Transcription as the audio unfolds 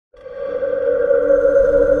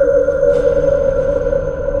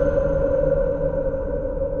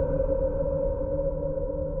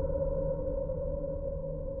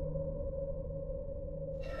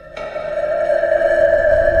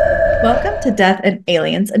to Death and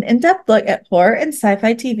Aliens, an in-depth look at horror and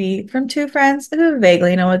sci-fi TV from two friends who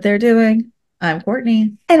vaguely know what they're doing. I'm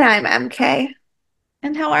Courtney. And I'm MK.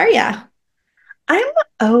 And how are ya? I'm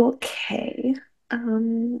okay.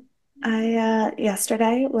 Um, I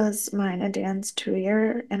Yesterday was mine and Dan's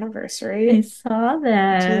 2-year I anniversary, saw which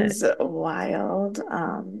that. is wild.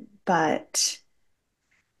 But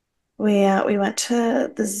we went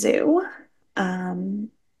to the zoo,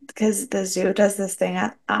 because the zoo does this thing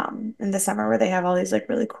at in the summer where they have all these like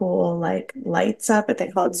really cool like lights up, but they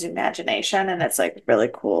call it Zoo Imagination, and it's like really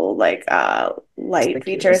cool like It's the light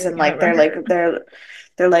features, cutest and thing I've like ever heard.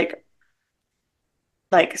 they're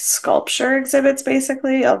like sculpture exhibits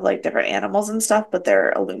basically of like different animals and stuff, but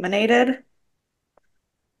they're illuminated.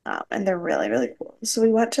 And they're really, really cool. So we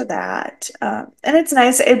went to that. And it's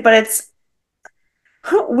nice, but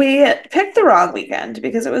we picked the wrong weekend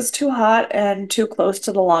because it was too hot and too close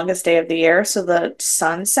to the longest day of the year. So the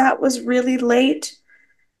sunset was really late.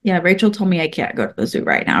 Yeah, Rachel told me I can't go to the zoo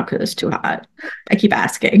right now because it's too hot. I keep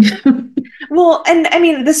asking. Well, and I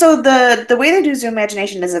mean, the way they do Zoo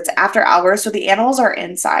Imagination is it's after hours, so the animals are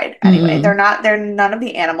inside anyway. Mm, They're none of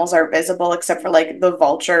the animals are visible except for like the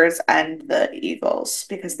vultures and the eagles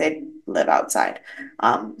because they live outside.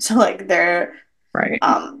 So like they're right.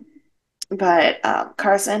 um but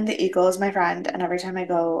Carson, the eagle, is my friend, and every time I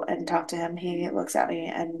go and talk to him, he looks at me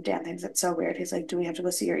and Dan thinks it's so weird. He's like, "Do we have to go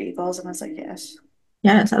see your eagles?" And I was like, "Yes."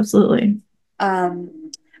 Yes, absolutely.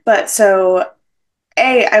 Um, but so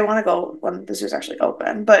A, I want to go when the zoo's actually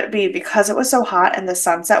open, but B, because it was so hot and the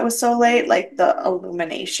sunset was so late, like the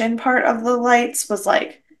illumination part of the lights was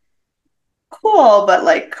like cool, but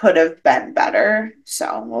like could have been better.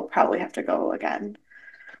 So we'll probably have to go again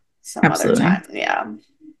some other Absolutely. time. Yeah.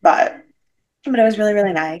 But it was really,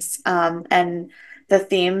 really nice. And the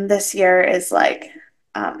theme this year is like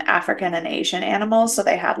African and Asian animals. So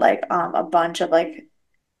they had like a bunch of like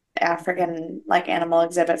African like animal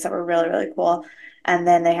exhibits that were really, really cool. And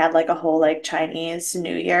then they had like a whole like Chinese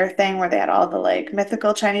New Year thing where they had all the like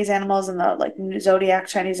mythical Chinese animals and the like zodiac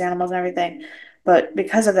Chinese animals and everything. But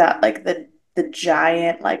because of that, like the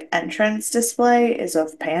giant like entrance display is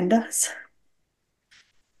of pandas.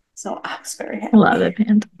 So I was very I love it, happy.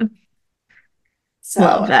 Panda. Love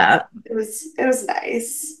So that. it was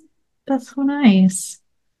nice. That's so nice.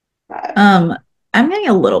 But Um, I'm getting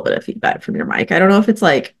a little bit of feedback from your mic. I don't know if it's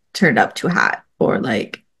like turned up too hot or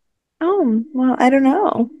like, oh, well, I don't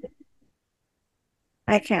know.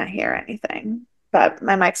 I can't hear anything. But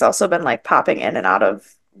my mic's also been like popping in and out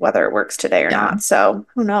of whether it works today or yeah, not. So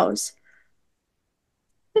who knows?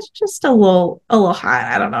 it's just a little hot.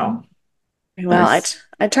 I don't know. Well, It's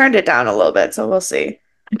I turned it down a little bit, so we'll see.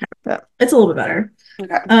 okay. But It's a little bit better.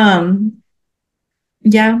 Um,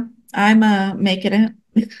 yeah, I'm making it.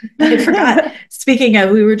 I forgot.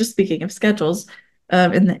 okay. We were just speaking of schedules,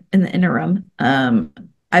 in the interim.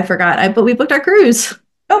 I forgot. But we booked our cruise.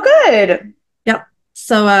 Oh, good. Yep.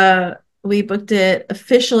 So we booked it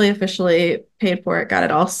officially paid for it, got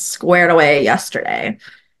it all squared away yesterday.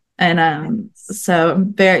 And Nice. so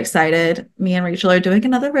I'm very excited. Me and Rachel are doing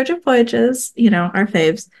another Virgin Voyages, our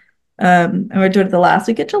faves. And we're doing it the last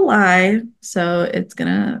week of July. So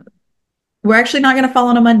we're actually not gonna fall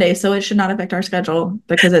on a Monday, so it should not affect our schedule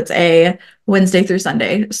because it's a Wednesday through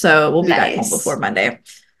Sunday. So we'll be back home before Nice. Monday.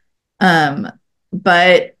 Um,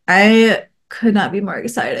 but I could not be more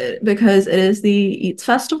excited because it is the Eats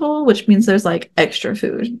Festival, which means there's like extra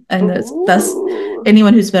food. And that's best Ooh.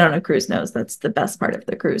 anyone who's been on a cruise knows that's the best part of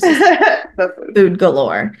the cruise is The food. food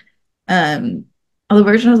galore. Um, although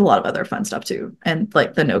Virgin has a lot of other fun stuff too, and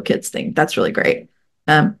like the no kids thing, that's really great.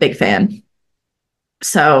 Big fan.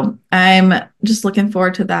 So I'm just looking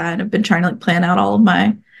forward to that. I've been trying to like plan out all of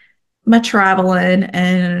my traveling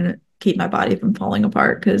and keep my body from falling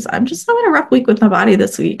apart because I'm just having a rough week with my body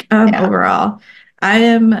this week. Yeah. Overall, I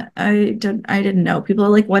didn't know. People are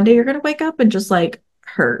like, one day you're gonna wake up and just like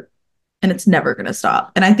hurt, and it's never gonna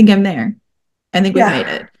stop. And I think I'm there. I think we've Yeah. made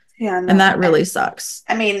it, Yeah, and no. that really sucks.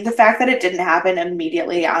 I mean, the fact that it didn't happen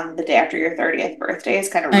immediately on the day after your 30th birthday is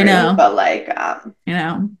kind of I rude, know, but like, you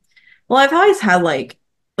know. Well, I've always had like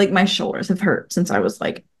my shoulders have hurt since I was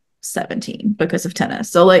like 17 because of tennis.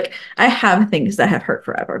 So like I have things that have hurt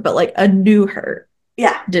forever, but like a new hurt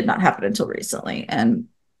yeah. did not happen until recently and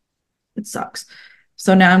it sucks.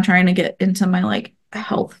 So now I'm trying to get into my like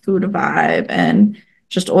health food vibe and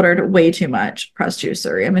just ordered way too much pressed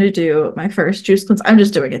juicery. I'm going to do my first juice cleanse. I'm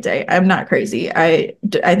just doing a day. I'm not crazy. I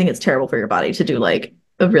think it's terrible for your body to do like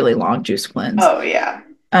a really long juice cleanse. Oh, yeah.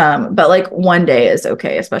 But like one day is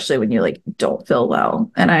okay, especially when you like don't feel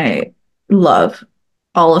well. And I love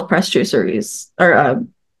all of pressed juiceries or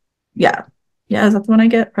yeah. Yeah, is that the one I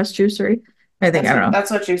get? Pressed juicery? I think I don't know.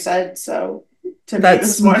 That's what you said so to me That's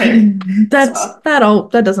this morning. So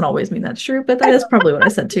that doesn't always mean that's true, but that is probably what I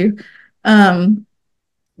said too. Um,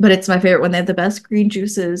 but it's my favorite when they have the best green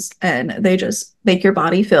juices and they just make your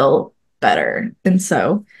body feel better. And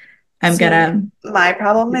so I'm see, gonna my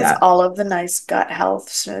problem do is that. all of the nice gut health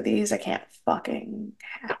smoothies. I can't fucking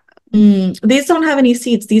have. These don't have any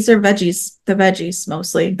seeds. These are veggies, the veggies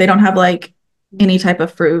mostly. They don't have like any Mm, type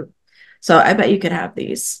of fruit. So I bet you could have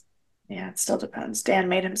these. yeah, it still depends. Dan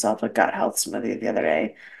made himself a gut health smoothie the other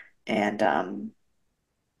day, and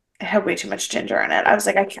it had way too much ginger in it. I was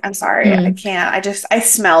like, I'm sorry, I Mm. can't. I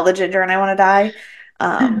smell the ginger and I want to die.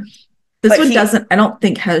 This But one he, doesn't, I don't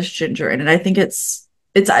think has ginger in it. I think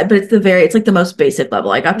but it's the very, it's like the most basic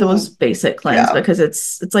level. I got the mm, most basic cleanse yeah. because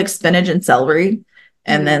it's like spinach and celery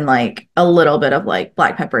and Mm, then like a little bit of like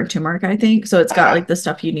black pepper and turmeric, I think. So it's got okay, like the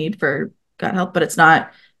stuff you need for gut health, but it's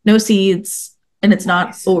not, no seeds and it's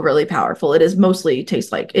not nice. overly powerful. It is mostly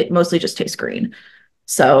tastes like, it mostly just tastes green.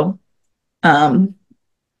 So, um,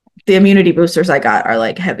 the immunity boosters I got are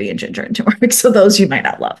like heavy in ginger and turmeric. So those you might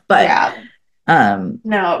not love, but, Yeah. um,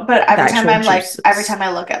 No, but the actual every juices. time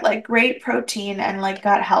I look at like great protein and like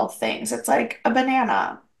gut health things, it's like a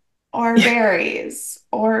banana or Yeah. berries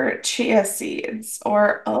or chia seeds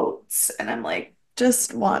or oats. And I'm like,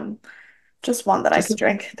 just one that I could Just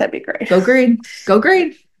drink. That'd be great. go green. Go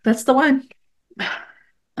green. That's the one.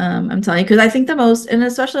 I'm telling you, because I think the most, and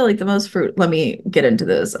especially like the most fruit, let me get into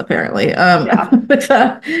this apparently. Yeah. With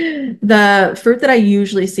the fruit that I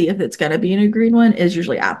usually see if it's gonna be in a green one is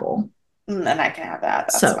usually apple. And I can have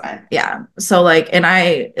that. That's So fine. yeah. So like, and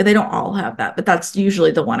they don't all have that, but that's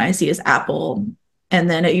usually the one I see is apple. And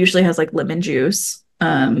then it usually has like lemon juice.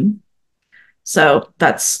 So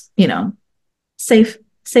that's, safe,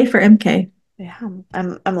 safe for MK. Yeah.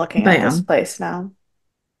 I'm looking But at yeah. this place now.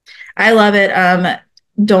 I love it.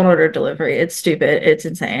 Don't order delivery. It's stupid. It's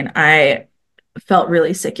insane. I felt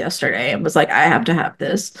really sick yesterday and was like, I have to have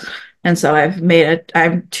this. And so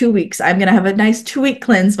I'm 2 weeks. I'm gonna have a nice 2 week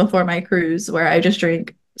cleanse before my cruise where I just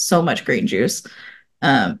drink so much green juice.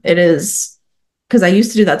 It is because I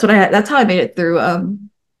used to do that's how I made it through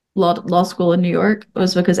law school in New York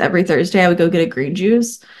was because every Thursday I would go get a green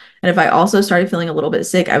juice. And if I also started feeling a little bit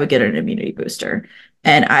sick, I would get an immunity booster.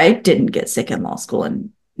 And I didn't get sick in law school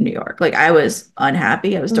in New York. Like I was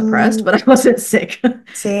unhappy, I was depressed, Mm, but I wasn't sick.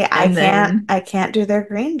 see, And then I can't do their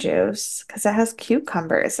green juice because it has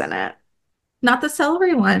cucumbers in it. not the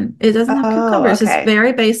celery one. It doesn't have Oh, cucumbers. It's okay.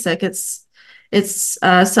 very basic.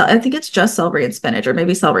 So I think it's just celery and spinach or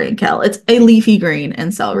maybe celery and kale. It's a leafy green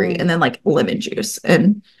and celery and Mm, then like lemon juice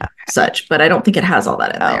and such, but I don't think it has all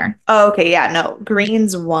that in oh. there. Oh, okay. Yeah, no.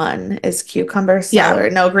 Greens one is cucumber Yeah, celery.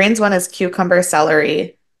 No, greens one is cucumber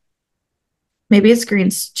celery. maybe it's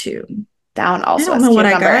greens too. Down I also don't has know what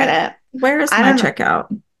I cucumber in got. it. Where is I my don't know.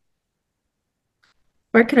 checkout?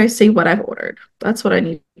 Where can I see what I've ordered? That's what I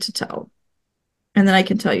need to tell. And then I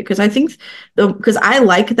can tell you because I think because I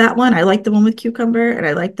like that one. I like the one with cucumber and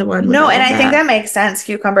I like the one with No, all and of I think that that. makes sense.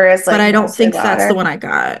 Cucumber is But like I don't mostly think that's the water. one I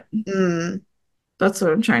got. Mm, That's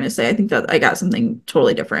what I'm trying to say. I think that I got something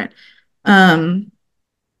totally different. Um,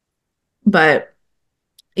 but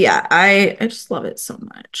yeah, I just love it so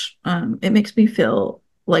much. It makes me feel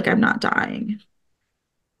like I'm not dying.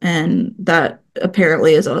 And that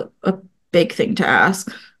apparently is a big thing to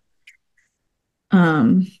ask.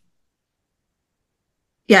 Um,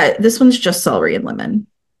 yeah, this one's just celery and lemon.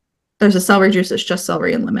 There's a celery juice that's just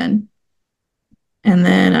celery and lemon. And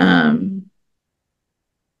then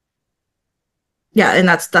yeah, and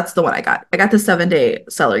that's the one I got. I got the 7 day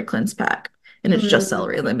celery cleanse pack and it's just mm,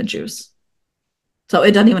 celery and lemon juice. So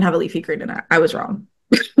it doesn't even have a leafy green in it. I was wrong.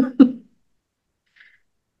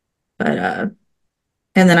 But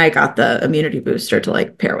and then I got the immunity booster to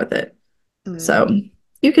like pair with it. So mm.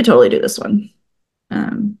 you could totally do this one.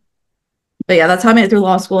 Um, but yeah, that's how I made it through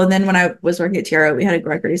law school. And then when I was working at Tierra, we had a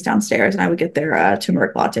Gregory's downstairs and I would get their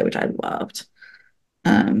turmeric latte, which I loved.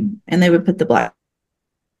 And they would put the black,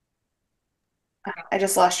 I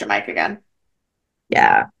just lost your mic again.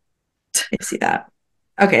 yeah, I see that.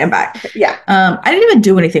 Okay, I'm back. Okay, yeah. I didn't even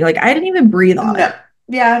do anything. Like I didn't even breathe on No. it.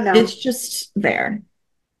 Yeah, It's no. just there.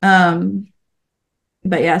 Um,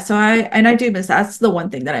 but yeah, so I do miss that's the one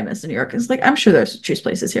thing that I miss in New York. It's like I'm sure there's juice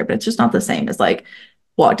places here, but it's just not the same as like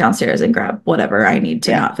walk downstairs and grab whatever I need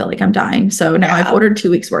to Yeah. not feel like I'm dying. So now I've Yeah. ordered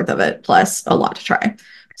 2 weeks worth of it plus a lot to try.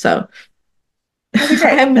 So That'd be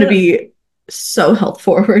great. I'm gonna be so health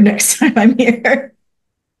forward next time I'm here.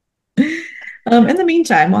 In the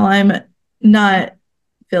meantime, while I'm not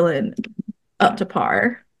feeling up to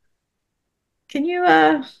par, can you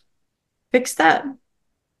fix that?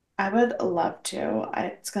 I would love to.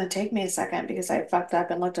 It's going to take me a second because I fucked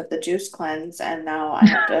up and looked up the juice cleanse and now I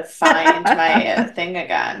have to find my thing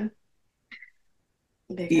again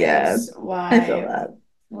Yeah, because I feel why that.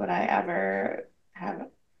 would I ever have?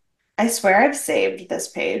 I swear I've saved this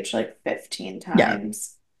page like 15 Yeah.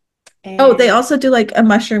 times. Oh, they And also do like a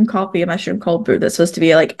mushroom coffee, a mushroom cold brew that's supposed to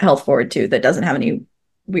be like health forward too, that doesn't have any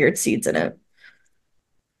weird seeds in it.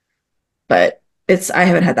 But I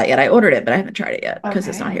haven't had that yet. I ordered it, but I haven't tried it yet because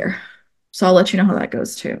it's not okay. here. So I'll let you know how that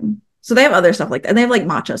goes too. So they have other stuff like that. And they have like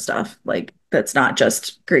matcha stuff, like that's not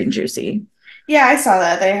just green juicy. Yeah, I saw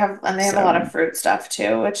that. They have a lot So of fruit stuff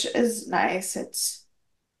too, which is nice. It's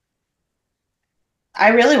I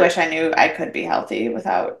really wish I knew I could be healthy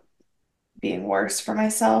without being worse for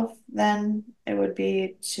myself than it would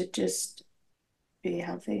be to just be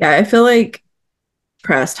healthy. yeah, I feel like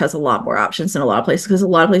Pressed has a lot more options in a lot of places because a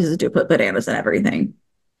lot of places do put bananas in everything.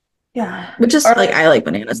 Yeah. Which is Or like like, I like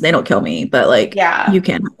bananas. They don't kill me, but like you yeah.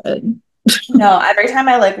 can have it. No, every time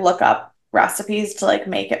I like look up recipes to like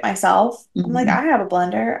make it myself, I'm like, I Mhm. have a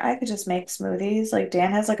blender. I could just make smoothies. Like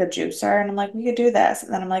Dan has like a juicer, and I'm like, we could do this.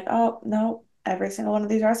 And then I'm like, oh no, every single one of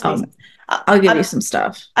these recipes. Um, I, I'll give you I'm some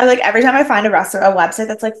stuff. I like every time I find a website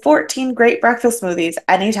that's like 14 great breakfast smoothies,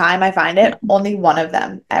 anytime I find Yeah, it, only one of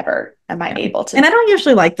them ever am I yeah. able And to. I don't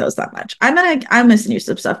usually like those that much. I'm missing you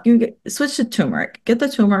some stuff. Switch to turmeric. Get the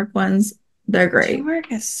turmeric ones. They're great.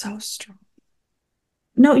 Turmeric is so strong.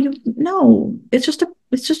 No. It's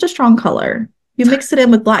just a strong color. You mix it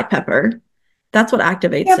in with black pepper. That's what Yeah,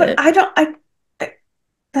 activates but it. I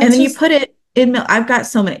And that's then you just put it in milk. I've got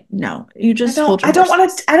so many. No, you just hold your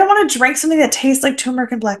horses. I don't want to drink something that tastes like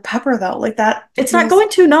turmeric and black pepper though. Like that It's not feels going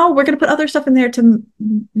to. No, we're going to put other stuff in there to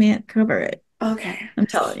man cover it. okay. I'm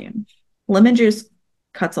telling you. Lemon juice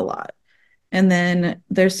cuts a lot. And then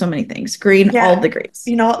there's so many things. Green, all Yeah. the greens.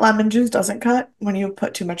 You know what lemon juice doesn't cut? When you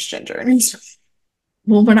put too much ginger in it.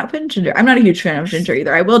 Well, we're not putting ginger. I'm not a huge fan of ginger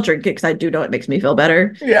either. I will drink it because I do know it makes me feel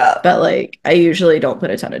better. Yeah. But like I usually don't put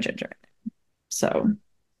a ton of ginger in it. So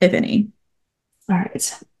if any. All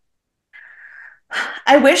right.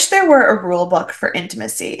 I wish there were a rule book for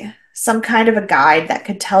intimacy, some kind of a guide that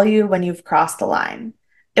could tell you when you've crossed the line.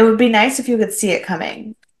 It would be nice if you could see it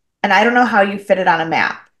coming. And I don't know how you fit it on a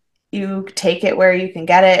map. You take it where you can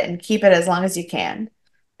get it and keep it as long as you can.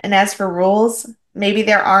 And as for rules, maybe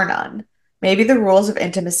there are none. Maybe the rules of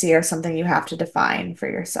intimacy are something you have to define for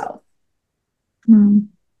yourself. Hmm,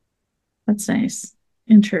 that's nice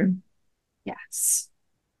and true Yes.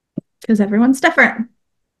 because everyone's different.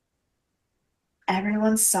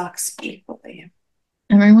 Everyone sucks equally.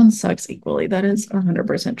 Everyone sucks equally. That is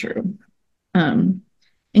 100% true. Um,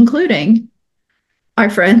 including our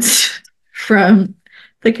friends from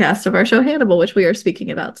the cast of our show Hannibal, which we are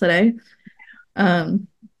speaking about today. Um,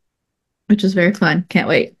 which is very fun. Can't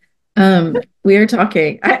wait. We are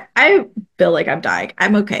talking. I feel like I'm dying.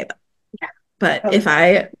 I'm okay though. Yeah, But totally if fine.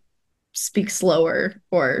 I speak slower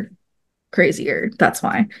or crazier, that's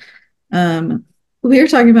why. Um, we are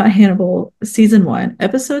talking about Hannibal season 1,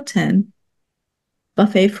 episode 10,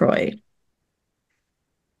 Buffet Freud.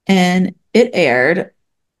 And it aired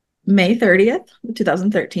May 30th,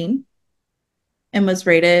 2013, and was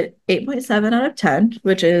rated 8.7 out of 10,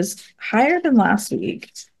 which is higher than last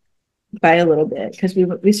week by a little bit because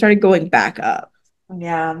we started going back up.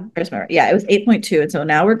 Yeah. Yeah, it was 8.2. And so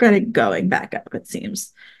now we're going back up, it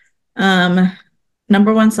seems. Um,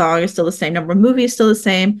 number one song is still the same. Number one movie is still the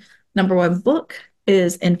same. Number one book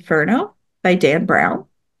is Inferno by Dan Brown,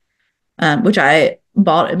 which I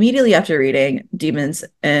bought immediately after reading Demons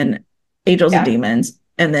and Angels and Yeah, Demons,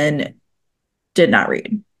 and then did not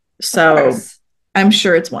read. of So course. I'm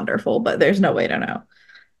sure it's wonderful, but there's no way to know.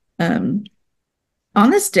 Um,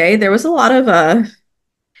 on this day, there was a lot of it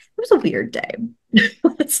was a weird day.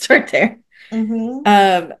 Let's start there. Hmm.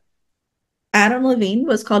 Um, Adam Levine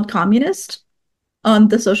was called communist on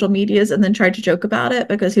the social medias and then tried to joke about it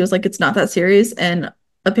because he was like, it's not that serious. And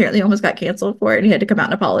apparently almost got canceled for it. And he had to come out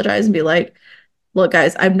and apologize and be like, look,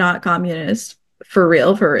 guys, I'm not communist for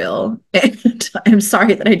real, for real. And I'm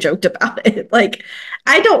sorry that I joked about it. Like,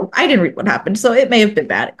 I didn't read what happened. So it may have been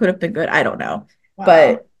bad. It could have been good. I don't know. Wow.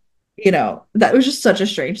 But, that was just such a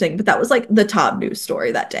strange thing. But that was like the top news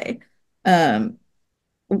story that day. Um,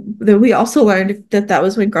 then we also learned that that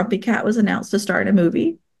was when Grumpy Cat was announced to star in a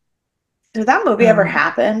movie. Did that movie ever Um,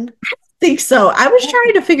 happen? think so. I was I don't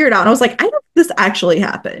trying think to figure it out. And I was like, I don't think this actually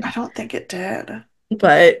I happened. don't think it did.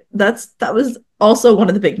 But that was also one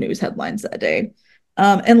of the big news headlines that day.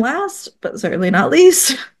 And last but certainly not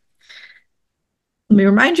least, let me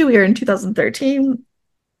remind you, we are in 2013.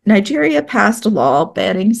 Nigeria passed a law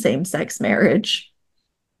banning same-sex marriage.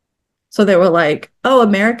 So they were like, "Oh,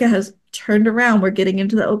 America has turned around. We're getting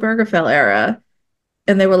into the Obergefell era."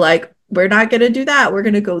 And they were like, "We're not going to do that. We're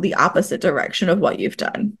going to go the opposite direction of what you've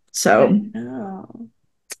done." I So know.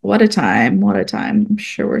 what a time. What a time. I'm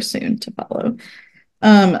sure we're soon to follow.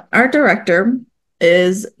 Our director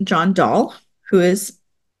is John Dahl, who is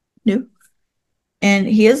new, and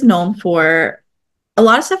he is known for a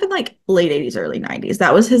lot of stuff in like late 80s, early 90s.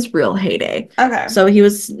 That was his real heyday. Okay. So he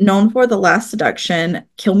was known for The Last Seduction,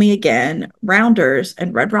 Kill Me Again, Rounders,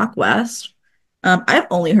 and Red Rock West. I've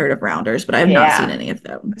only heard of Rounders, but I have not seen Yeah. any of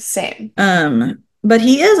them. Same. But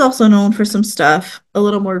he is also known for some stuff a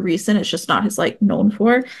little more recent. It's just not his like known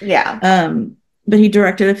for. Yeah. Um, but he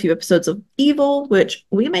directed a few episodes of Evil, which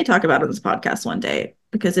we may talk about on this podcast one day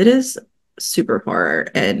because it is super horror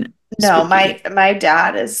and No, spooky. my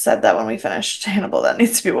dad has said that when we finished Hannibal, that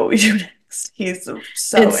needs to be what we do next. He's so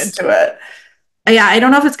It's into it. yeah, I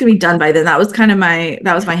don't know if it's gonna be done by then. That was my hang up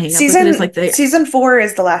with it. Is like they Season four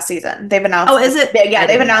is the last season. They've oh, announced is it? yeah, I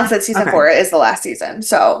they've didn't announced know. that season Okay. four is the last season.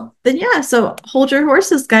 So Then yeah, so hold your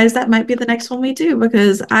horses, guys. That might be the next one we do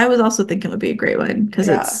because I was also thinking it would be a great one because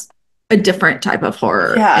yeah. it's a different type of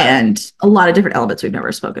horror Yeah. and a lot of different elements we've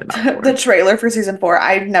never spoken about The before. trailer for season four,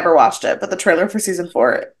 I never watched it, but the trailer for season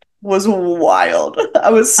four was wild. I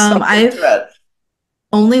was so I've into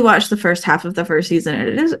only watched the first half of the first season and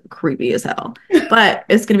it is creepy as hell, it. but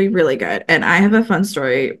it's gonna be really good. And I have a fun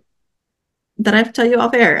story that I have to tell you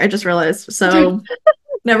off air. I just realized. So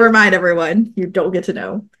never mind, everyone. You don't get to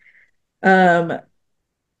know. Um,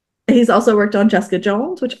 He's also worked on Jessica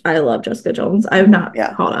Jones, which I love Jessica Jones. I've Oh, not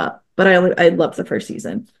yeah. caught up, but I love the first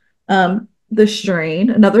season. The Strain,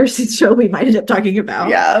 another show we might end up talking about.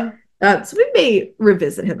 Yeah. So we may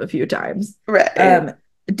revisit him a few times. Right. Um,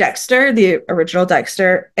 Dexter, the original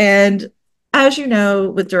Dexter, and as you know,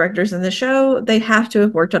 with directors in the show, they have to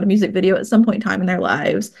have worked on a music video at some point in time in their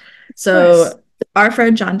lives. Of course. So our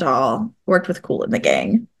friend John Dahl worked with Kool in the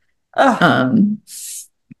Gang. Oh, Um,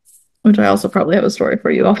 which I also probably have a story for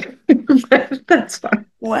you all. But that's fine.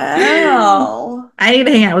 wow. I need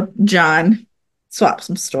to hang out with John, swap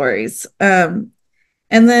some stories. And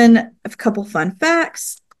then a couple fun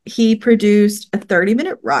facts. He produced a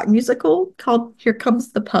 30-minute rock musical called Here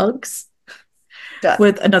Comes the Pugs Done.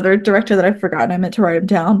 with another director that I've forgotten. I meant to write him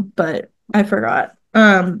down, but I forgot.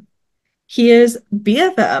 He is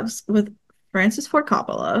BFFs with Francis Ford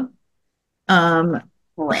Coppola.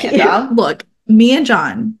 Random. Look, me and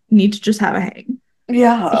John need to just have a hang.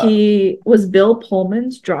 Yeah. He was Bill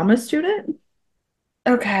Pullman's drama student.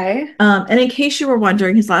 Okay. And in case you were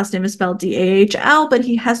wondering, his last name is spelled Dahl, but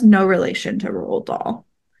he has no relation to Roald Dahl.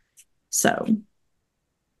 So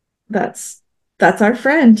that's that's our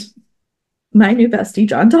friend, my new bestie,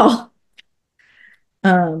 John Dahl.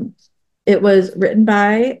 Um, it was written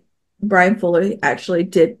by Brian Fuller. He actually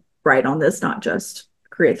did write on this, not just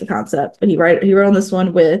create the concept, but he wrote on this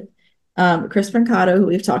one with Chris Brancato, who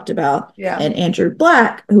we've talked about, Yeah. and Andrew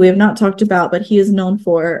Black, who we have not talked about, but he is known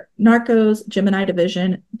for Narcos, Gemini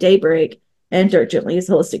Division, Daybreak, and Dirk Gently's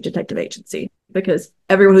Holistic Detective Agency, because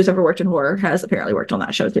everyone who's ever worked in horror has apparently worked on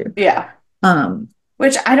that show too. Yeah. Um,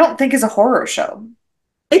 Which I don't think is a horror show.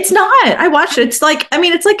 it's not. I watched it. It's like, I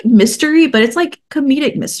mean, it's like mystery, but it's like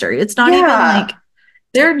comedic mystery. It's not even like Yeah.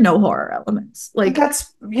 there are no horror elements. Like That's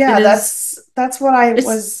it yeah, is. that's what I It's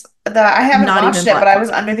was that I haven't not watched even it, but black I was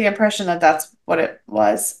comedy. under the impression that that's what it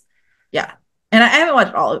was. Yeah, and I haven't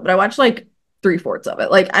watched all of it, but I watched like three-fourths of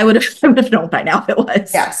it. Like I would have known by now if it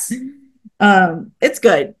was. Yes. It's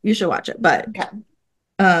good. You should watch it. But Okay.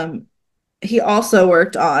 um, he also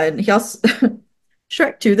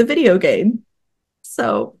Shrek 2, the video game.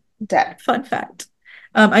 So Dead. fun fact.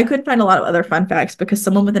 I couldn't find a lot of other fun facts because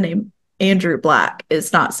someone with the name Andrew Black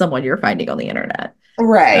is not someone you're finding on the internet.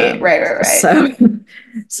 Right, Um, right, right, right. so,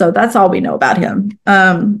 so that's all we know about him.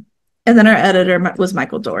 And then our editor was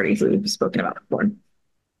Michael Doherty, who we've spoken about before.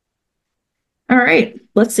 All right,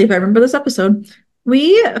 let's see if I remember this episode.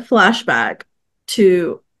 We flash back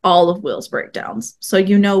to all of Will's breakdowns, so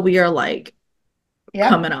you know we are like Yep.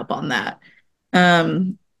 coming up on that.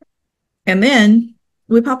 Um, and then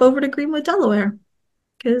we pop over to Greenwood, Delaware,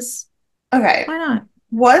 because Okay. why not?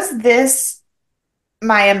 Was this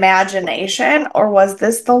my imagination or was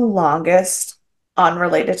this the longest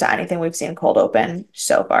unrelated to anything we've seen cold open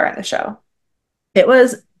so far in the show? It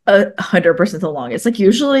was 100% the longest. Like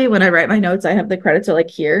usually when I write my notes, I have the credits are like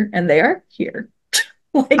here, and they are here.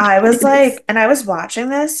 Like I was it is. like, and I was watching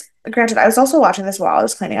this. Granted, I was also watching this while I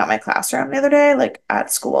was cleaning out my classroom the other day, like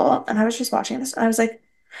at school, and I was just watching this, and I was like,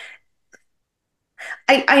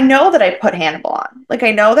 I know that I put Hannibal on. Like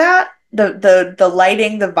I know that the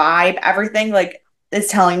lighting, the vibe, everything like is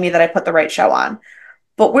telling me that I put the right show on.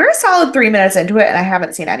 But we're a solid 3 minutes into it, and I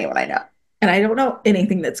haven't seen anyone I know. and I don't know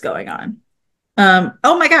anything that's going on.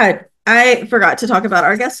 Oh my God, I forgot to talk about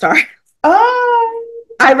our guest star. Oh,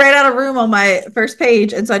 I ran out of room on my first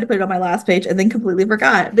page, and so I had to put it on my last page and then completely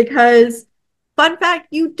forgot because, fun fact,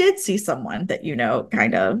 you did see someone that you know,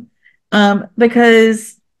 kind of.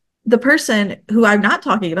 Because the person who I'm not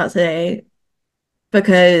talking about today,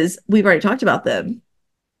 because we've already talked about them,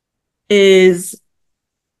 is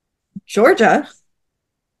Georgia,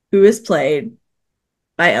 who is played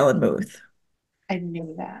by Ellen Muth. I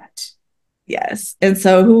knew that. Yes. And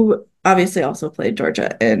so, who obviously also played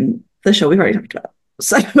Georgia in the show we've already talked about.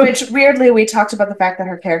 So, Which weirdly, we talked about the fact that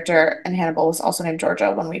her character in Hannibal was also named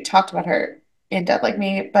Georgia when we talked about her in Dead Like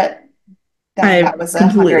Me, but then that I've was a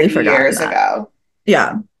completely hundred forgotten years that. ago.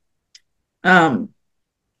 Yeah. Um,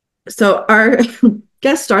 so our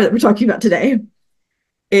guest star that we're talking about today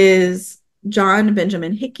is John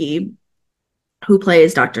Benjamin Hickey, who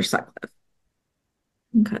plays Dr. Sutcliffe,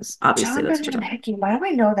 because obviously John that's what we're Benjamin talking. Hickey. Why do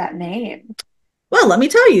I know that name? Well, let me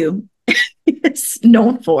tell you, it's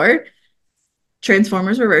known for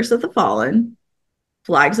Transformers Reverse of the Fallen,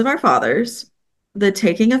 Flags of Our Fathers, The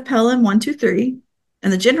Taking of Pelham 123,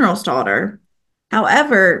 and The General's Daughter.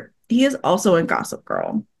 However, he is also in Gossip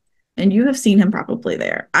Girl, and you have seen him probably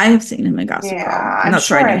there. I have seen him in Gossip Girl, Yeah, and I'm that's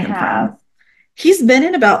where I sure I knew him from. have. He's been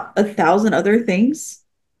in about 1,000 other things,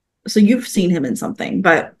 so you've seen him in something,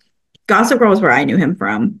 but Gossip Girl is where I knew him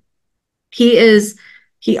from. He is,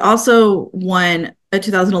 he also won a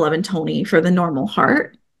 2011 Tony for The Normal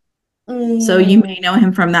Heart. So you may Mm, know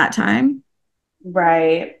him from that time.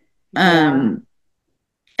 right. Yeah. Um,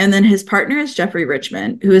 and then his partner is Jeffrey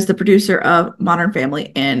Richmond, who is the producer of Modern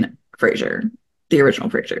Family and Frasier, the original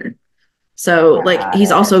Frasier. So like Got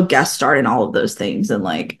he's also guest it. starred in all of those things and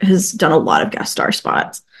like has done a lot of guest star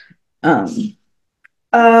spots. Um,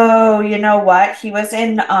 Oh, you know what? He was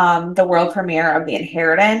in the world premiere of The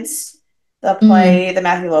Inheritance, the mm, play, the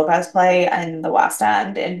Matthew Lopez play in the West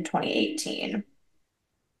End in 2018.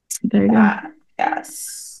 there you go. That,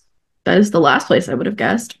 yes. That is the last place I would have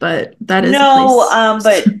guessed, but that is a No, place.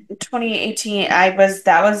 but 2018, that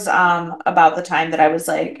was about the time that I was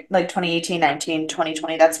like 2018, 19,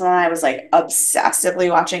 2020. That's when I was like obsessively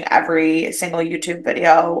watching every single YouTube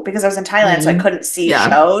video because I was in Thailand, so I Mm, couldn't see yeah,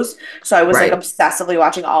 shows. So I was like right. obsessively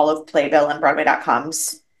watching all of Playbill and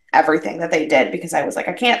Broadway.com's everything that they did because I was like,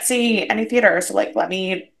 I can't see any theater. So like let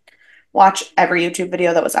me watch every YouTube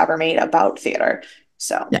video that was ever made about theater.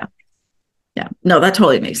 So Yeah, yeah. No, that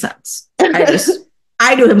totally makes sense.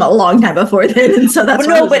 I knew him a long time before then, and so that's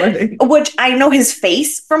why I No, was but wondering. which I know his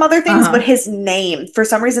face from other things, but Uh-huh. his name, for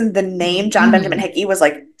some reason, the name John Benjamin Mm, Hickey was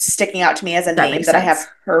like sticking out to me as a that name makes that I have sense.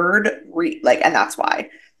 heard like, and that's why.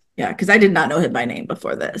 Yeah, because I did not know him by name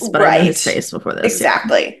before this, but I knew his Right. face before this. Yeah.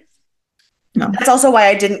 Exactly. No, That's also why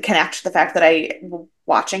I didn't connect the fact that I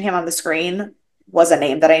watching him on the screen was a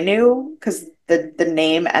name that I knew because the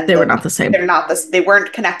name and they were not the same. they're not this they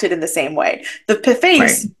weren't connected in the same way. The Right.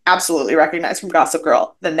 face absolutely recognized from Gossip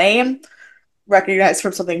Girl. The name recognized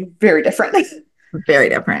from something very different. Very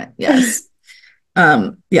different. Yes.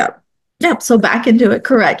 Yeah. Yeah. So back into it,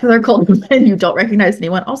 correct. With our cold women, you don't recognize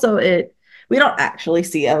anyone. Also, it we don't actually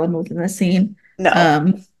see Ellen within the scene. No.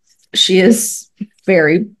 Um, she is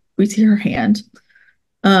very we see her hand.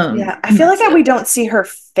 Yeah, I And feel like that's that we it. don't see her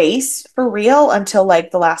face for real until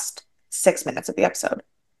like the last 6 minutes of the episode.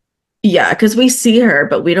 Yeah, because we see her,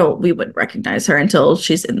 but we wouldn't recognize her until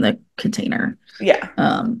she's in the container. Yeah.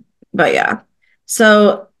 But yeah.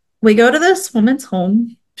 So we go to this woman's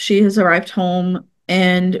home. She has arrived home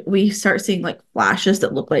and we start seeing like flashes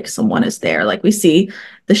that look like someone is there. Like we see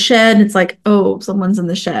the shed, and it's like, oh, someone's in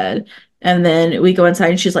the shed. And then we go inside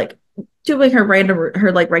and she's like doing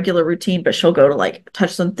her like regular routine, but she'll go to like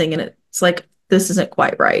touch something and it's like this isn't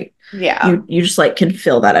quite right. Yeah. You just like can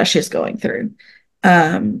feel that as she's going through.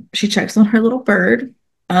 She checks on her little bird.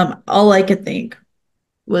 All I could think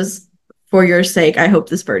was, for your sake, I hope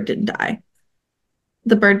this bird didn't die.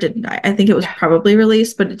 The bird didn't die. I think it was Yeah. probably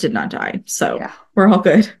released, but it did not die. So Yeah. we're all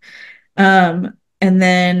good. And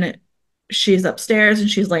then she's upstairs and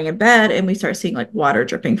she's laying in bed, and we start seeing like water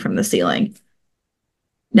dripping from the ceiling.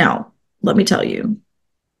 Now, let me tell you,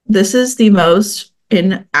 this is the most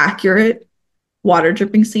inaccurate water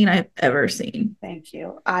dripping scene I've ever seen. Thank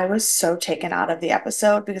you. I was so taken out of the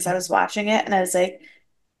episode because I was watching it and I was like,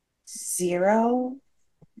 zero,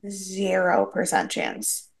 0%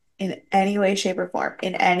 chance in any way, shape, or form,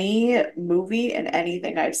 in any movie, in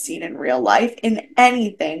anything I've seen in real life, in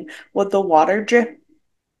anything, would the water drip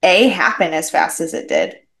A happen as fast as it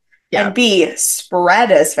did and Yeah. B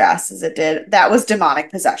spread as fast as it did. That was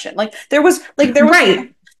demonic possession. Like there was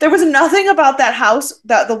Right. There was nothing about that house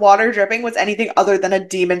that the water dripping was anything other than a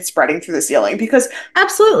demon spreading through the ceiling because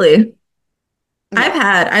Absolutely. no.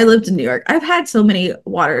 I lived in New York. I've had so many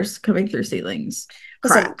waters coming through ceilings,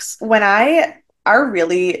 Listen, cracks. when I are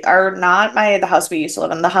really are not my the house we used to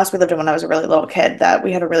live in, the house we lived in when I was a really little kid that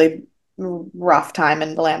we had a really rough time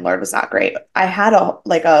and the landlord was not great. I had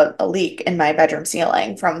a leak in my bedroom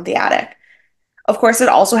ceiling from the attic. Of course, it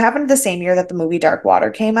also happened the same year that the movie Dark Water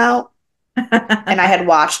came out. And I had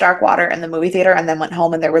watched Dark Water in the movie theater and then went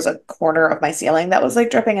home and there was a corner of my ceiling that was like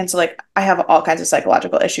dripping. And so like I have all kinds of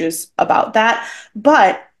psychological issues about that.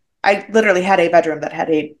 But I literally had a bedroom that had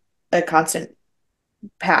a constant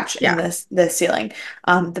patch in Yeah. the ceiling.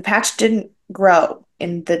 The patch didn't grow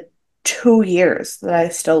in the 2 years that I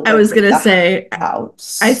still I lived was in gonna the say I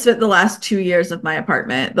house. spent the last 2 years of my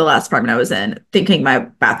apartment, the last apartment I was in, thinking my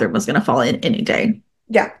bathroom was gonna fall in any day.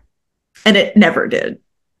 Yeah, And it never did.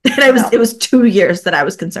 And it no, was 2 years that I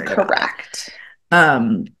was concerned about it. correct.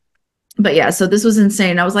 Um, but yeah, so this was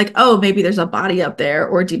insane. I was like, oh, maybe there's a body up there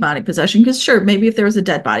or demonic possession. Because sure, maybe if there was a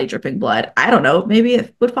dead body dripping blood, I don't know, maybe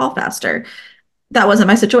it would fall faster. That wasn't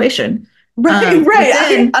my situation. Right, But right. I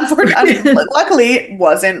then unfortunately, luckily, it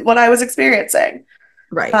wasn't what I was experiencing.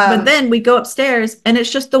 right. But Um, then we go upstairs and it's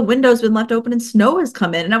just the window's been left open and snow has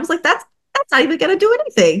come in. And I was like, that's not even gonna do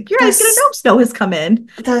anything. You're not even gonna this know snow has come in.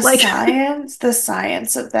 Like the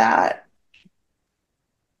science of that,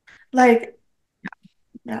 like,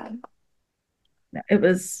 no. it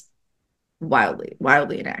was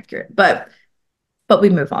wildly inaccurate. But we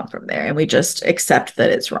move on from there and we just accept that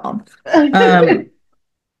it's wrong. Um,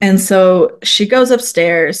 and so she goes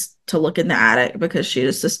upstairs to look in the attic because she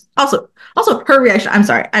just also her reaction. I'm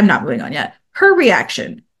sorry, I'm not moving on yet. Her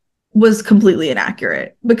reaction was completely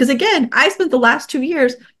inaccurate because again, I spent the last 2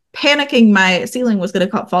 years panicking my ceiling was going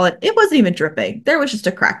to fall in. It wasn't even dripping. There was just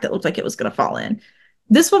a crack that looked like it was going to fall in.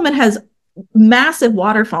 This woman has massive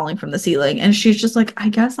water falling from the ceiling and she's just like, I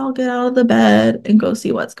guess I'll get out of the bed and go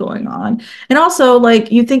see what's going on. And also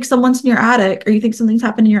like you think someone's in your attic or you think something's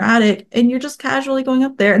happened in your attic and you're just casually going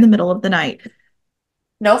up there in the middle of the night.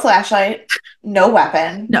 No flashlight, no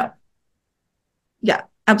weapon. No. Yeah,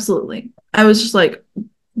 absolutely. I was just like,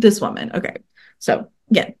 this woman. Okay. So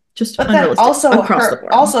yeah, just But then unrealistic across the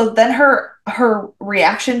board. her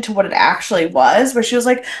reaction to what it actually was, where she was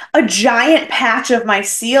like, a giant patch of my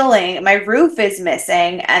ceiling, my roof is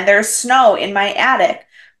missing, and there's snow in my attic.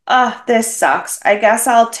 This sucks. I guess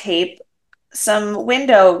I'll tape some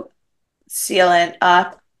window sealant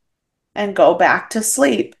up and go back to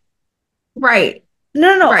sleep. Right.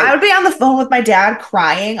 No, no, no. I Right. would be on the phone with my dad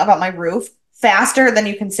crying about my roof faster than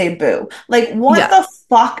you can say boo. Like, what Yeah. the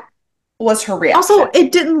fuck was her reaction? Also,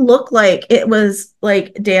 it didn't look like it was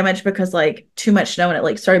like damaged because like too much snow and it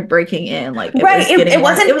like started breaking in. Like it Right. was getting It worn. It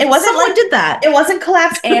wasn't was it wasn't someone like did that. it wasn't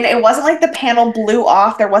collapsed in. It wasn't like the panel blew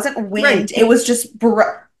off. There wasn't wind. Right. It was just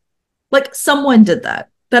Like someone did that.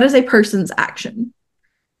 That is a person's action.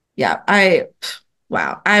 Yeah.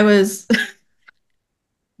 Wow. I was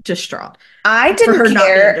distraught I for didn't her not being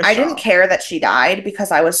care. I didn't distraught. care that she died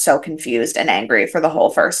because I was so confused and angry for the whole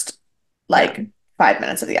first Yeah. like 5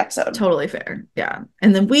 minutes of the episode. Totally fair. Yeah.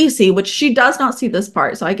 And then we see, which she does not see this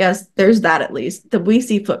part. So I guess there's that at least, that we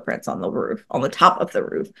see footprints on the roof, on the top of the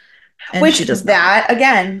roof. And she Which does not. that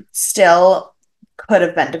again still could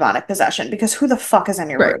have been demonic possession because who the fuck is on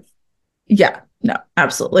your Right. roof? Yeah. No,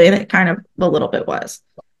 absolutely. And it kind of a little bit was.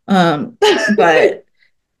 But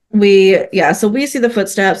so we see the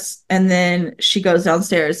footsteps and then she goes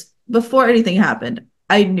downstairs. Before anything happened,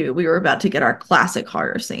 I knew we were about to get our classic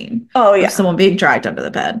horror scene Oh of yeah. someone being dragged under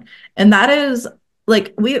the bed. And that is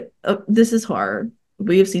like, this is horror.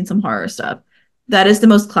 We have seen some horror stuff. That is the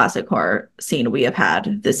most classic horror scene we have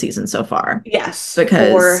had this season so far Yes, for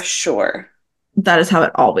because sure. that is how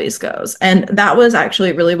it always goes. And that was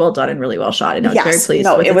actually really well done and really well shot. And I was very Yes. pleased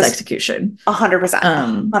No, with it its was execution. 100%.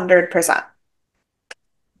 Um, 100%.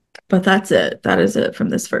 but that's it. That is it from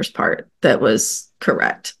this first part. That was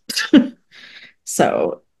correct.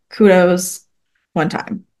 So kudos one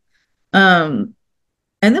time. Um,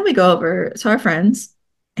 and then we go over to our friends,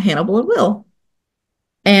 Hannibal and Will.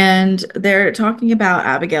 And they're talking about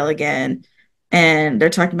Abigail again. And they're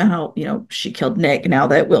talking about how, she killed Nick. Now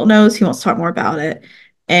that Will knows, he wants to talk more about it.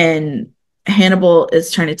 And Hannibal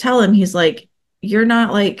is trying to tell him, he's like, you're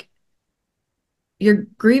not like, you're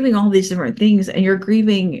grieving all these different things and you're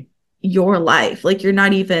grieving your life. Like you're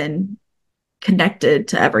not even connected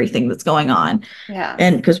to everything that's going on. Yeah.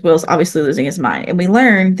 And because Will's obviously losing his mind. And we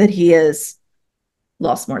learn that he has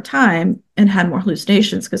lost more time and had more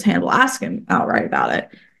hallucinations because Hannibal asked him outright about it.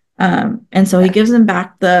 And so he Yeah. gives him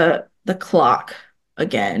back the clock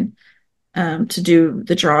again. to do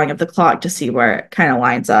the drawing of the clock to see where it kind of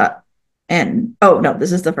lines up. And oh no,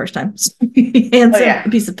 this is the first time. So he Oh hands him yeah. a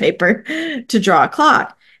piece of paper to draw a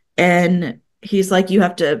clock. And he's like, you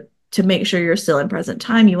have to make sure you're still in present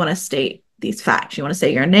time. You want to state these facts. You want to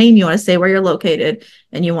say your name, you want to say where you're located,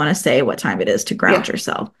 and you want to say what time it is to ground Yeah.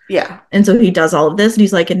 yourself. Yeah. And so he does all of this and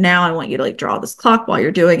he's like, and now I want you to like draw this clock while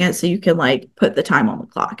you're doing it so you can like put the time on the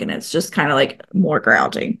clock. And it's just kind of like more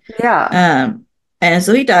grounding. Yeah. Um, and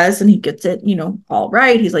so he does, and he gets it, all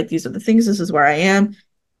right. He's like, these are the things, this is where I am.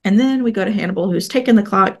 And then we go to Hannibal, who's taken the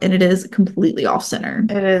clock, and it is completely off center.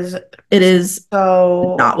 It is It is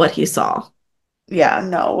not so what he saw. yeah,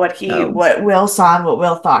 no, So what Will saw and what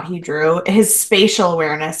Will thought he drew, his spatial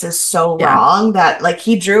awareness is so yeah, wrong that like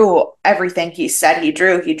he drew everything he said he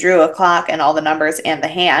drew. He drew a clock and all the numbers and the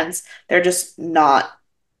hands. They're just not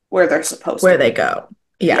where they're supposed to where they be. go.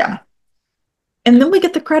 Yeah. Yeah. And then we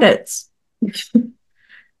get the credits.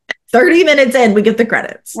 30 minutes in, we get the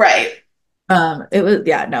credits. Right. It was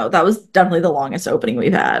yeah, no, that was definitely the longest opening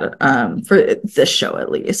we've had, for this show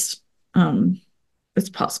at least. It's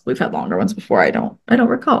possible we've had longer ones before. I don't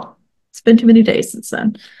recall. It's been too many days since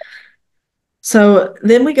then. So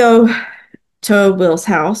then we go to Will's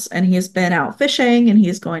house and he's been out fishing and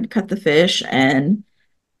he's going to cut the fish and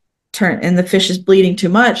the fish is bleeding too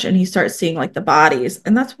much and he starts seeing like the bodies.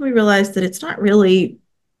 And that's when we realize that it's not really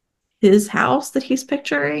his house that he's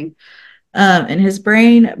picturing in his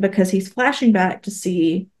brain because he's flashing back to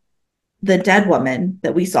see the dead woman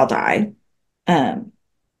that we saw die. Um,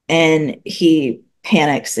 and he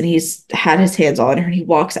panics and he's had his hands on her and he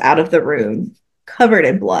walks out of the room covered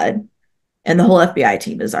in blood and the whole FBI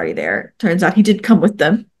team is already there. Turns out he did come with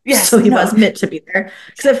them. Yes, So he no. was meant to be there.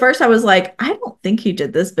 Because at first I was like, I don't think he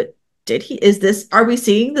did this, but did he? Are we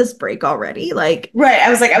seeing this break already? Like, Right. I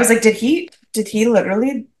was like, did he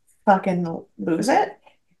literally fucking lose it?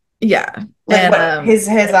 yeah. Like And what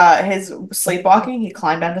his sleepwalking, he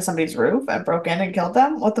climbed onto somebody's roof and broke in and killed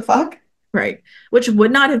them? What the fuck? right. Which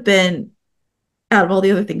would not have been out of all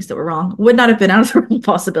the other things that were wrong, would not have been out of the realm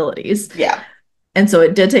possibilities. Yeah. And so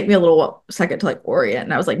it did take me a little second to like orient.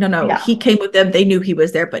 And I was like, no, no, Yeah. he came with them. They knew he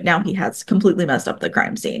was there, but now he has completely messed up the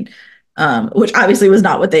crime scene, which obviously was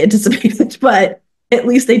not what they anticipated, but at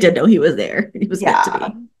least they did know he was there. He was meant to Yeah.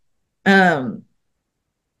 be. Um,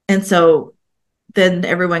 and so then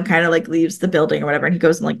everyone kind of like leaves the building or whatever, and he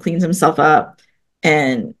goes and like cleans himself up.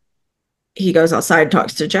 And he goes outside and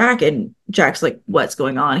talks to Jack, and Jack's like, "What's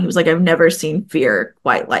going on?" He was like, "I've never seen fear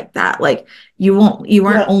quite like that. Like you weren't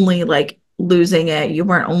Yeah. only like losing it, you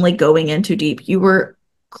weren't only going in too deep. You were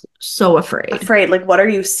so afraid." Afraid. Like, what are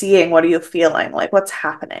you seeing? What are you feeling? Like, what's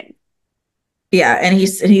happening? Yeah, and he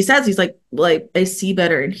says he's like I see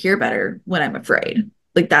better and hear better when I'm afraid.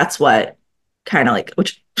 Like that's what kind of like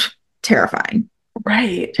which terrifying,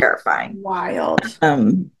 Right. terrifying. Wild.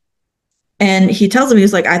 Um, and he tells him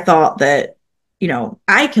he's like, I thought that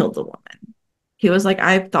I killed the woman. He was like,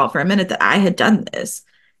 I thought for a minute that I had done this.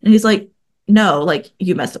 And he's like, no, like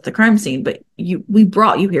you messed up the crime scene, but we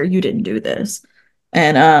brought you here. You didn't do this.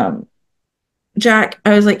 And Jack,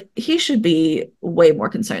 I was like, he should be way more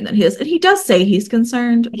concerned than he is. And he does say he's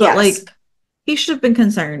concerned, but Yes. like he should have been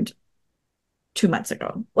concerned 2 months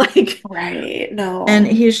ago. Like, Right. and No.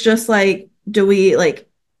 he's just like, do we like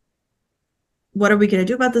what are we going to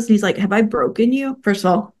do about this? And he's like, have I broken you? First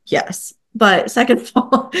of all, yes. But second of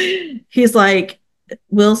all, he's like,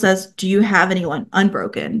 Will says, do you have anyone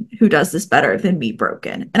unbroken who does this better than me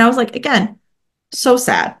broken? And I was like, again, so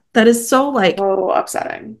sad. That is so like, So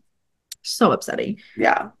upsetting. so upsetting.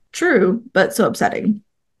 Yeah. True, but so upsetting.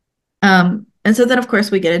 And so then of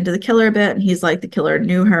course we get into the killer a bit, and he's like, the killer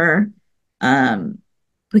knew her. Um,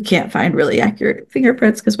 we can't find really accurate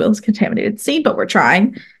fingerprints because Will's contaminated the scene, but we're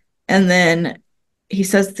trying. And then he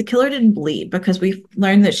says the killer didn't bleed because we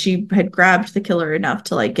learned that she had grabbed the killer enough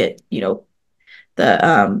to like get,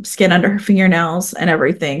 the skin under her fingernails and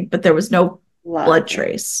everything, but there was no blood Blood.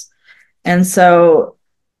 trace. And so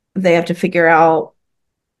they have to figure out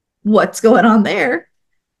what's going on there.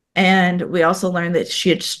 And we also learned that she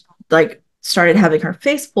had like started having her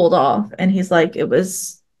face pulled off. And he's like, it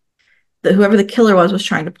was that whoever the killer was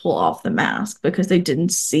trying to pull off the mask because they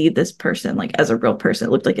didn't see this person like as a real person.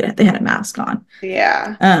 It looked like they had a mask on.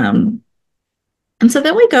 Yeah. Um, and so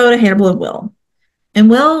then we go to Hannibal and Will. And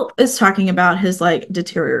Will is talking about his like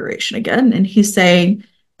deterioration again. And he's saying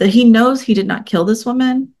that he knows he did not kill this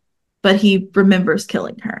woman, but he remembers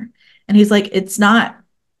killing her. And he's like, it's not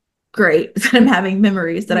great that I'm having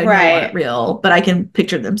memories that I know aren't Right. real, but I can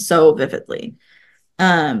picture them so vividly.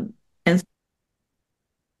 And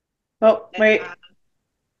Oh, wait.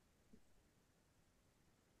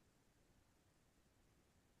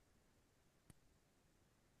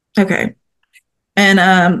 Okay.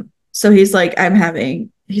 And so he's like,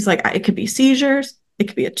 he's like, it could be seizures, it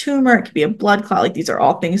could be a tumor, it could be a blood clot. Like these are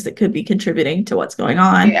all things that could be contributing to what's going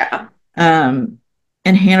on. Yeah. Um,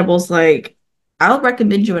 and Hannibal's like, I'll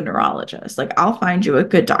recommend you a neurologist. Like, I'll find you a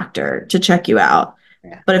good doctor to check you out.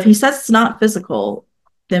 Yeah. But if he says it's not physical,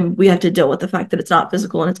 then we have to deal with the fact that it's not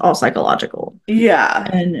physical and it's all psychological. Yeah.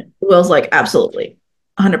 And Will's like, absolutely,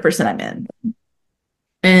 100% I'm in.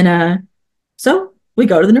 And so we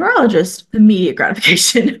go to the neurologist, immediate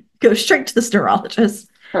gratification, go straight to this neurologist.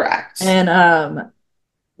 Correct. And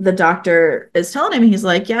the doctor is telling him, he's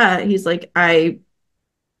like, yeah, he's like, I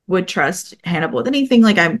would trust Hannibal with anything.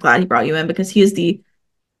 Like, I'm glad he brought you in because he is the,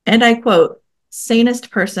 and I quote, sanest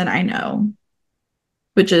person I know,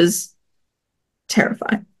 which is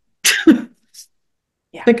terrifying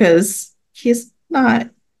Yeah. because he's not.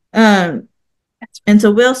 Um, and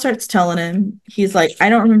so Will starts telling him, he's like, I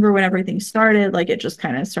don't remember when everything started. Like, it just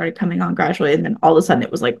kind of started coming on gradually. And then all of a sudden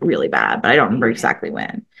it was like really bad, but I don't remember exactly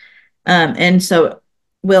when. And so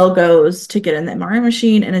Will goes to get in the MRI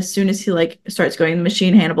machine. And as soon as he like starts going in the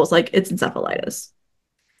machine, Hannibal's like, it's encephalitis.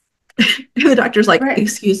 And the doctor's like, Right.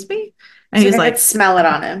 excuse me? And It's like he's I could like, smell it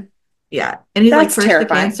on him. yeah. And he's like, That's first the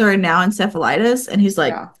terrifying. cancer and now encephalitis. And he's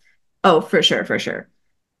like, Yeah. oh, for sure, for sure.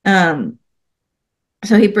 Um,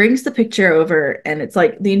 so he brings the picture over and it's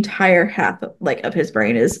like the entire half of, like of his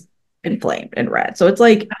brain is inflamed and red. So it's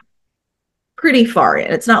like pretty far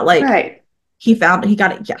in. It's not like Right. he got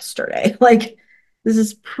it yesterday. Like this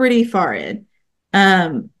is pretty far in.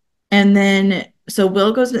 Um, and then so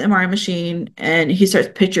Will goes to the MRI machine and he starts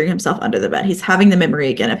picturing himself under the bed. He's having the memory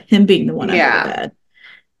again of him being the one under the Yeah. bed.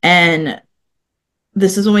 And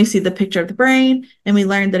this is when we see the picture of the brain and we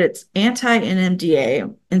learn that it's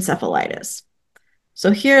anti-NMDA encephalitis.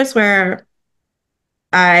 So here's where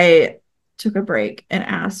I took a break and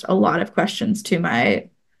asked a lot of questions to my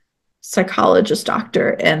psychologist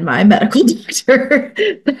doctor and my medical doctor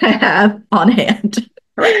that I have on hand.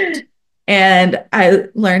 Correct. And I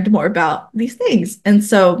learned more about these things. And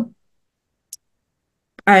so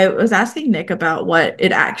I was asking Nick about what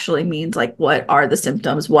it actually means. Like, what are the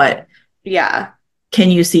symptoms? What Yeah. can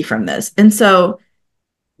you see from this? And so,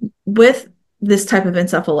 with this type of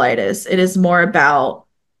encephalitis, it is more about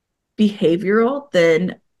behavioral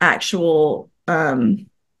than actual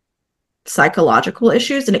psychological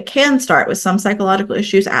issues. And it can start with some psychological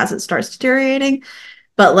issues as it starts deteriorating,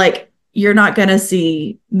 but like you're not going to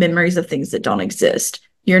see memories of things that don't exist.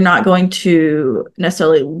 You're not going to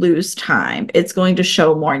necessarily lose time. It's going to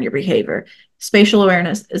show more in your behavior. Spatial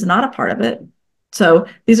awareness is not a part of it. So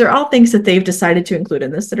these are all things that they've decided to include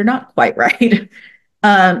in this that are not quite right.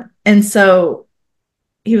 And so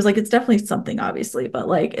he was like, it's definitely something, obviously, but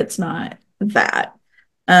like it's not that.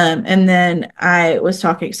 And then I was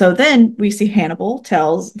talking. So then we see Hannibal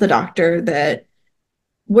tells the doctor that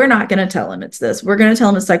we're not going to tell him it's this. We're going to tell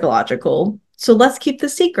him it's psychological. So let's keep the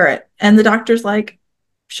secret. And the doctor's like,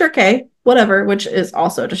 sure, okay, whatever, which is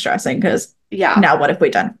also distressing because Yeah. now what have we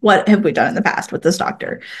done? What have we done in the past with this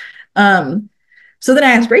doctor? Um, so then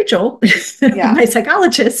I asked Rachel, Yeah. my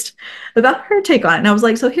psychologist, about her take on it. And I was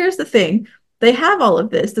like, so here's the thing. They have all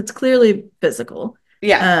of this that's clearly physical,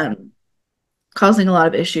 Yeah. um, causing a lot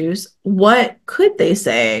of issues. What could they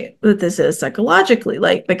say that this is psychologically?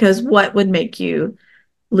 Like, because what would make you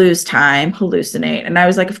lose time, hallucinate? And I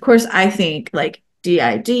was like, of course, I think like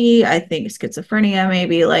DID, I think schizophrenia,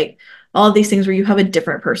 maybe like all of these things where you have a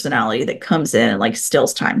different personality that comes in and like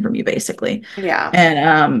steals time from you, basically. Yeah.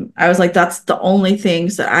 And I was like, that's the only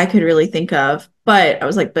things that I could really think of. But I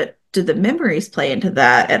was like, but did the memories play into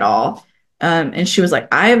that at all? And she was like,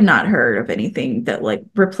 I have not heard of anything that like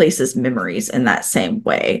replaces memories in that same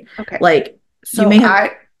way. Okay. Like you So may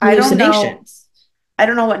have I don't know. hallucinations, I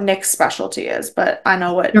don't know what Nick's specialty is, but I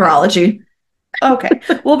know what neurology. Okay.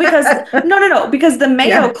 Well, because no, because Yeah.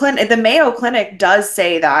 The Mayo Clinic does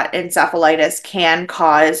say that encephalitis can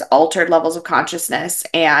cause altered levels of consciousness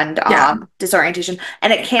and Yeah. disorientation,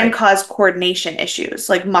 and it can Right. cause coordination issues,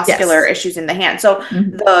 like muscular Yes. issues in the hand. So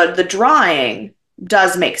Mhm. the drawing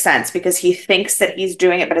does make sense because he thinks that he's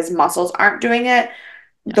doing it, but his muscles aren't doing it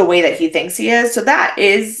Yeah. the way that he thinks he is. So that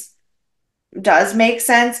is does make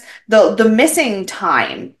sense. The missing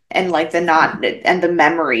time and like the not and the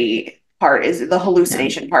memory part is the Yeah.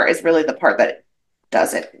 hallucination part is really the part that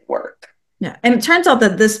doesn't work. Yeah. And it turns out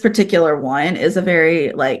that this particular one is a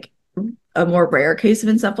very like a more rare case of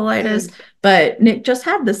encephalitis, Mm. but Nick just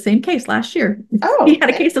had the same case last year. He Oh, had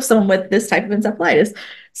a case of someone with this type of encephalitis.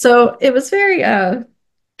 So it was very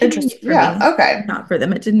interesting. convenient for Yeah. me, Okay. not for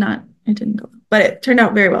them. It didn't go, but it turned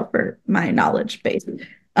out very well for my knowledge base.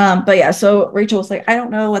 But yeah, so Rachel was like, I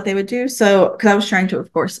don't know what they would do. So, because I was trying to,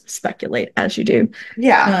 of course, speculate as you do.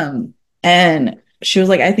 Yeah. And she was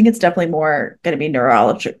like, I think it's definitely more going to be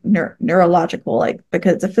neurological, like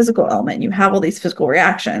because it's a physical element. You have all these physical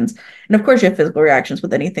reactions. And of course, you have physical reactions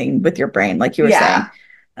with anything with your brain, like you were Yeah. saying.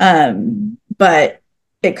 But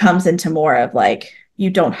it comes into more of like, you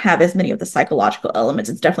don't have as many of the psychological elements.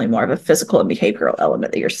 It's definitely more of a physical and behavioral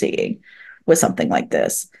element that you're seeing with something like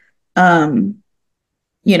this. Um,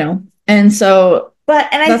 and so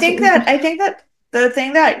And that's what we I think that the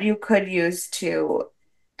thing that you could use to,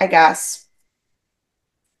 I guess,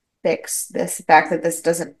 fix this fact that this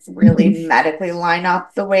doesn't really medically line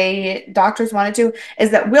up the way doctors want it to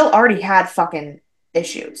is that Will already had fucking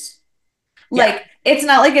issues. yeah, Like, it's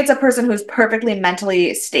not like it's a person who's perfectly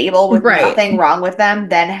mentally stable with right. nothing wrong with them,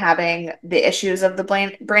 then having the issues of the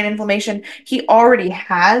brain inflammation. He already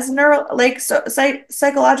has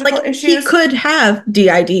psychological Like he issues. could have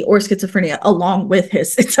DID or schizophrenia along with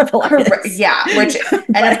his Correct. encephalitis. Yeah, which,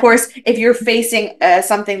 and of But course, if you're facing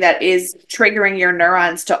something that is triggering your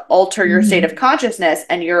neurons to alter your state of mhm, consciousness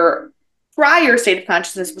and your prior state of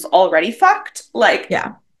consciousness was already fucked, like,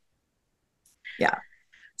 yeah, yeah.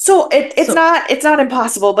 so So it's not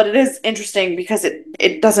impossible, but it is interesting because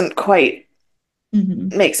it doesn't quite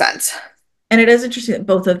mhm. make sense. And it is interesting that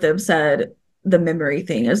both of them said the memory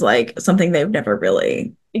thing is like something they've never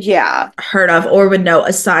really Yeah, heard of or would know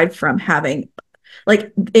aside from having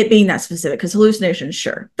like it being that specific because hallucinations,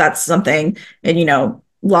 sure, that's something, and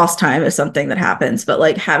lost time is something that happens, but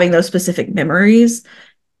like having those specific memories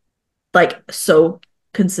like so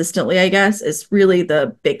consistently, I guess, is really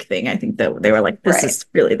the big thing. I think that they were like, this right. is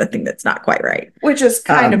really the thing that's not quite right. Which is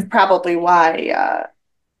kind of Um, probably why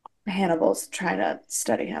Hannibal's trying to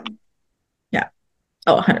study him. yeah.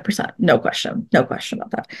 Oh, 100%. No question. No question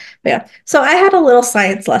about that. But yeah. So I had a little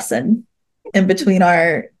science lesson in between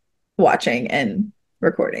our watching and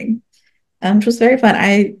recording, which was very fun.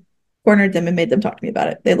 I cornered them and made them talk to me about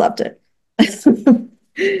it. They loved it.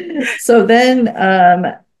 So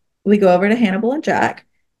then we go over to Hannibal and Jack,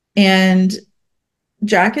 and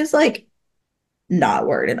Jack is like not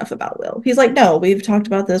worried enough about Will. He's like, no, we've talked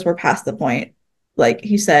about this. We're past the point. Like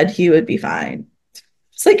he said, he would be fine.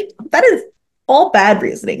 It's like that is all bad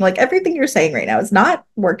reasoning. Like everything you're saying right now is not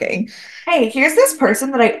working. Hey, here's this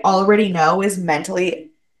person that I already know is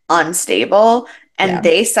mentally unstable, and Yeah,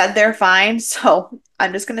 they said they're fine, so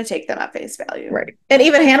I'm just gonna take them at face value. right. And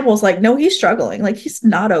even Hannibal's like, no, he's struggling. Like he's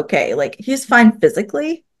not okay. Like he's fine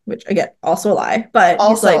physically, which again, also a lie, but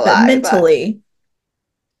he's Also like, a but lie, but mentally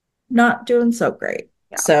not doing so great.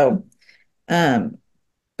 yeah. So, um,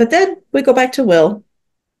 but then we go back to Will,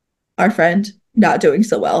 our friend, not doing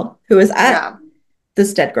so well, who is at Yeah,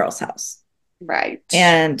 this dead girl's house. right.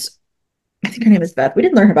 And I think her name is Beth. We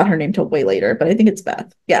didn't learn about her name till way later, but I think it's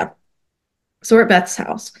Beth. Yeah. So we're at Beth's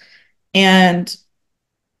house. And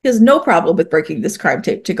he has no problem with breaking this crime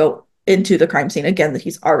tape to go into the crime scene again that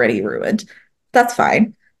he's already ruined. That's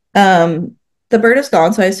fine. Um, the bird is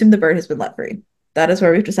gone, so I assume the bird has been let free. That is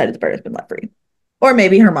where we've decided the bird has been let free. Or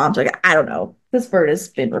maybe her mom's like, I don't know. This bird has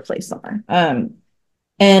been replaced somewhere.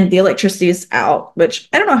 And the electricity is out, which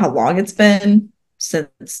I don't know how long it's been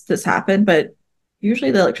since this happened, but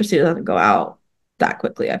usually the electricity doesn't go out that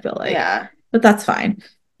quickly, I feel like. Yeah, But that's fine.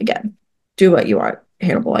 Again, do what you want,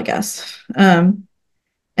 Hannibal, I guess.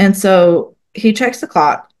 And so he checks the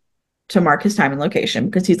clock to mark his time and location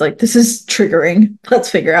because he's like, this is triggering. Let's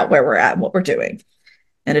figure out where we're at and what we're doing.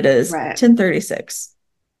 And it is right, 10:36.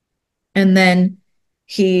 And then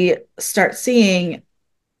he starts seeing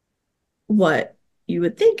what you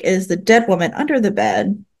would think is the dead woman under the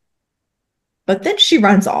bed, but then she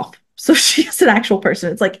runs off. So she's an actual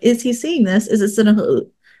person. It's like, is he seeing this? Is this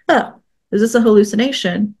oh, is this a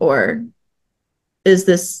hallucination or is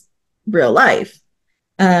this real life?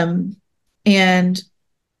 Um, and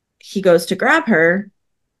he goes to grab her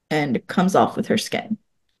and comes off with her skin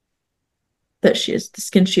that she is the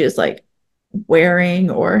skin she is like wearing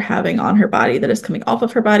or having on her body that is coming off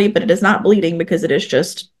of her body, but it is not bleeding because it is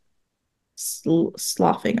just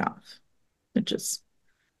sloughing off, which is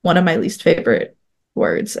one of my least favorite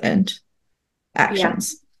words and yeah,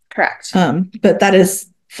 actions. correct. But that is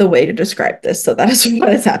the way to describe this. So that is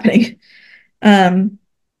what is happening. Um,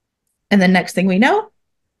 and then next thing we know,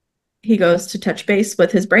 he goes to touch base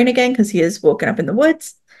with his brain again because he is woken up in the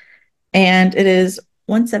woods, and it is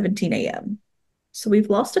 1:17 a.m. So we've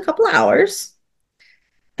lost a couple of hours.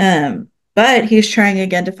 But he's trying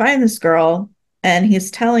again to find this girl, and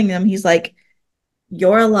he's telling them, he's like,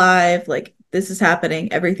 "You're alive. Like this is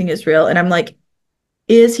happening. Everything is real." And I'm like,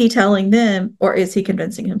 is he telling them or is he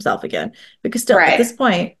convincing himself again? Because still, at Right. this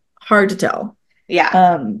point, hard to tell. Yeah.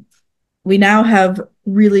 Um, we now have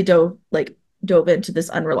really dove into this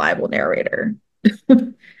unreliable narrator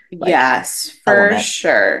like Yes, for element.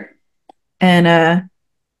 sure. And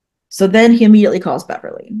so then he immediately calls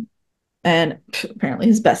Beverly and apparently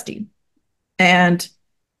his bestie. And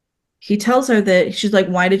he tells her that she's like,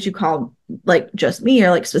 why did you call like just me or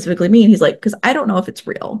like specifically me? And he's like, because I don't know if it's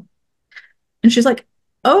real. And she's like,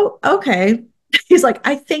 oh, okay. He's like,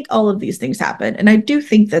 I think all of these things happen. And I do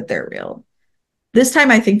think that they're real. This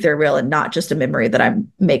time I think they're real and not just a memory that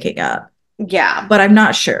I'm making up, Yeah. but I'm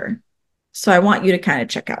not sure. So I want you to kind of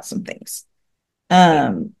check out some things.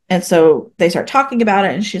 And so they start talking about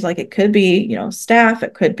it, and she's like, it could be, staph,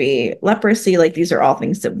 it could be leprosy. Like these are all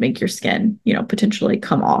things that make your skin, potentially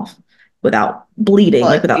come off without bleeding,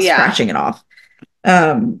 like But without yeah. scratching it off.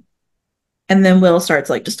 Um, and then Will starts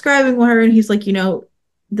like describing her, and he's like,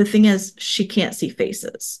 the thing is, she can't see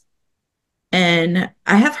faces. And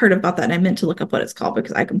I have heard about that, and I meant to look up what it's called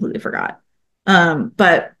because I completely forgot.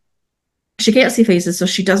 But she can't see faces, so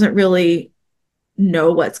she doesn't really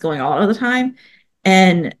know what's going on all the time.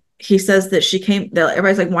 And he says that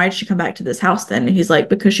everybody's like, why did she come back to this house then? And he's like,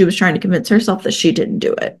 because she was trying to convince herself that she didn't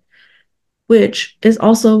do it, which is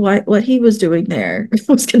also what he was doing there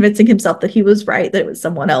was convincing himself that he was right, that it was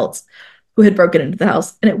someone else who had broken into the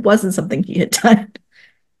house and it wasn't something he had done.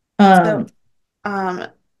 So, Um, um,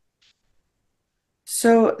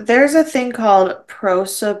 so there's a thing called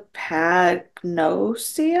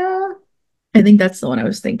prosopagnosia, I think that's the one I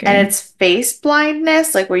was and thinking. it's face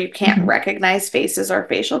blindness, like where you can't Mm-hmm. recognize faces or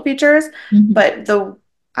facial features. Mm-hmm. But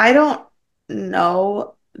I don't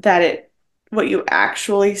know that what you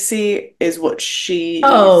actually see is what she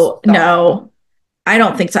Oh, saw. no. I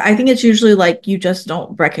don't think so. I think it's usually like you just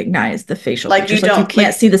don't recognize the facial Like you features. Like you don't can't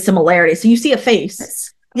like see the similarity. So you see a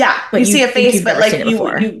face, yeah, you but see you a think face, you've but never seen like it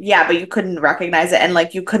before. but you couldn't recognize it, and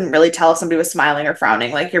like you couldn't really tell if somebody was smiling or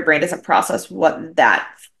frowning. Like your brain doesn't process what that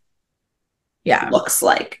Yeah. looks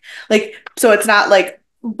like. Like, so it's not like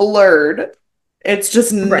blurred. It's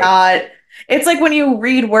just Right. not. It's like when you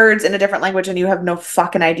read words in a different language and you have no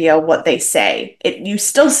fucking idea what they say. You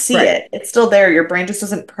still see Right. it. It's still there. Your brain just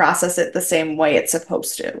doesn't process it the same way it's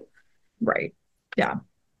supposed to. Right. Yeah.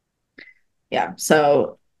 Yeah.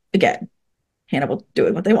 So again, Hannibal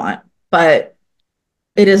doing what they want, but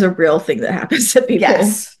it is a real thing that happens to people,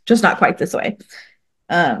 Yes. just not quite this way.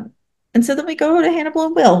 Um, and so then we go to Hannibal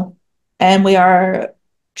and Will, and we are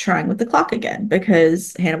trying with the clock again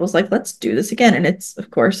because Hannibal's like, let's do this again. And it's, of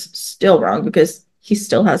course, still wrong because he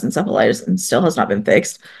still has encephalitis and still has not been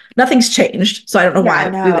fixed. Nothing's changed. So I don't know Yeah, I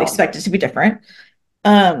why we would know. expect it to be different.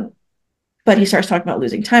 Um, but he starts talking about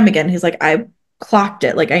losing time again. He's like, I clocked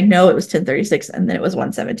it. Like I know it was 10:36 and then it was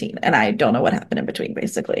 1:17. And I don't know what happened in between,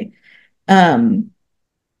 basically. Um,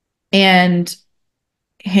 and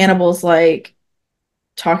Hannibal's like,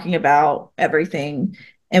 talking about everything.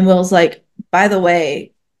 And Will's like, by the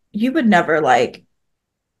way, you would never like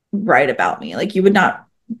write about me. Like you would not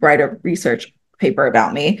write a research paper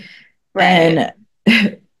about me. Right.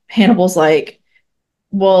 And Hannibal's like,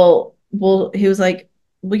 well, he was like,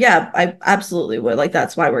 well, yeah, I absolutely would. Like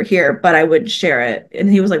that's why we're here, but I wouldn't share it. And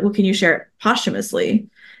he was like, well, can you share it posthumously?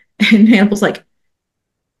 And Hannibal's like,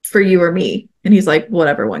 for you or me? And he's like,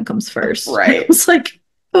 whatever one comes first. I Right. was like,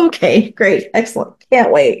 okay, great, excellent.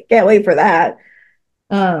 Can't wait. Can't wait for that.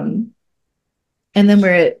 Um, And then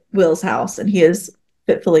we're at Will's house, and he is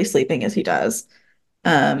fitfully sleeping as he does.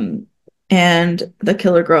 Um, and the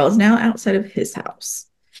killer girl is now outside of his house.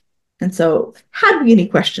 And so, had we any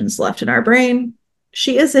questions left in our brain,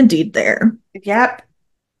 she is indeed there. Yep.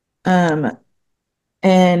 Um,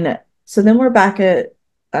 and so then we're back at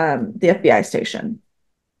the FBI station,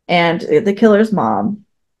 and the killer's mom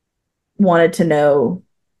wanted to know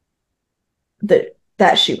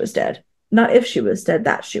that she was dead, not if she was dead,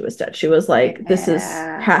 that she was dead. She was like, "This is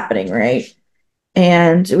Yeah. happening, right?"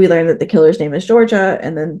 And we learned that the killer's name is Georgia,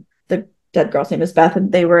 and then the dead girl's name is Beth,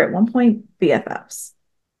 and they were at one point BFFs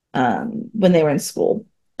when they were in school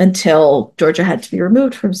until Georgia had to be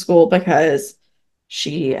removed from school because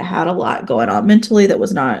she had a lot going on mentally that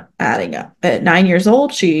was not adding up. At 9 years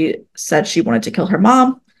old, she said she wanted to kill her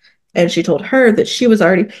mom, and she told her that she was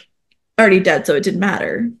already dead, so it didn't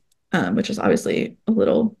matter, which is obviously a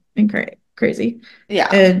little crazy. Yeah.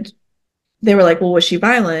 And they were like, well, was she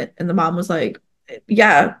violent? And the mom was like,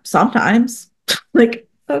 yeah, sometimes. Like,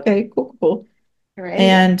 okay, cool, cool. Right.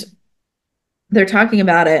 And they're talking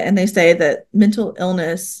about it, and they say that mental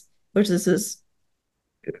illness, which this is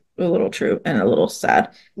a little true and a little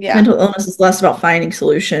sad, Yeah. mental illness is less about finding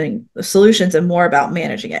solutions and more about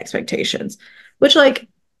managing expectations, which like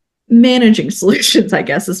managing solutions, I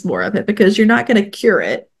guess, is more of it because you're not going to cure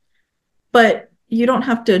it, but you don't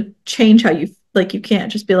have to change how you like. You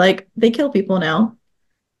can't just be like they kill people now.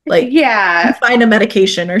 Like you Yeah. find a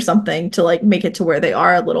medication or something to like make it to where they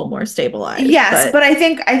are a little more stabilized. Yes, But but I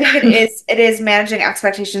think it is managing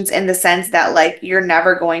expectations in the sense that like you're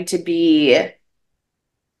never going to be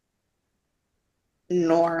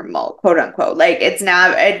normal, quote unquote. Like it's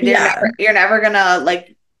not yeah, you're never gonna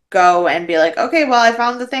like go and be like, okay, well, I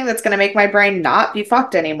found the thing that's gonna make my brain not be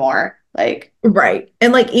fucked anymore. Like, right.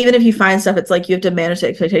 And like even if you find stuff, it's like you have to manage the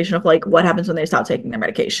expectation of like what happens when they stop taking their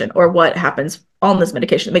medication or what happens on this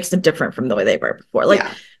medication that makes them different from the way they were before. Like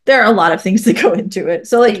yeah. there are a lot of things that go into it.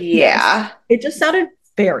 So like yes, Yeah. it just sounded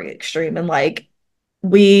very extreme and like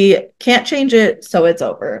we can't change it, so it's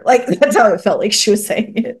over. Like that's how it felt like she was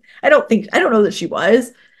saying it. I don't know that she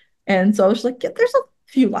was. And so I was like, yeah, there's a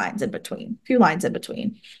few lines in between, few lines in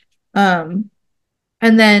between. Um,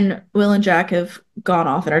 and then Will and Jack have gone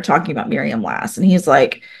off and are talking about Miriam last. And he's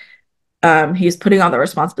like, he's putting all the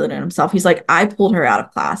responsibility on himself. He's like, I pulled her out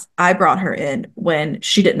of class. I brought her in when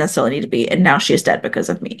she didn't necessarily need to be, and now she is dead because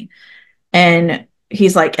of me. And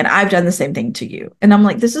he's like, and I've done the same thing to you. And I'm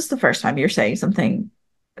like, this is the first time you're saying something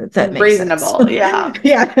that makes sense. Reasonable. Yeah.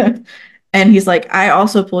 Yeah. And he's like, I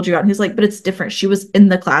also pulled you out. And he's like, but it's different. She was in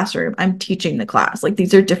the classroom. I'm teaching the class. Like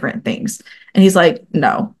these are different things. And he's like,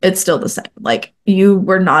 no, it's still the same. Like you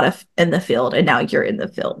were not in the field and now you're in the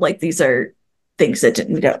field. Like these are things that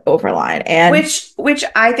didn't go overline. And Which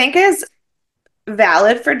I think is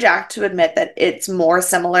valid for Jack to admit that it's more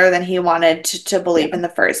similar than he wanted to believe yeah, in the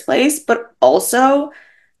first place, but also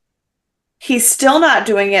he's still not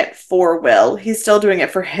doing it for Will. He's still doing it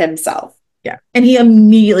for himself. yeah. And he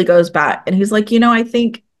immediately goes back and he's like, I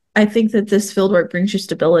think that this field work brings you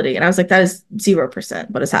stability. And I was like, that is 0%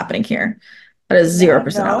 what is happening here. That is Yeah,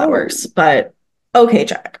 0% how that no. works. But okay,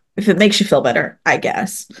 Jack, if it makes you feel better, I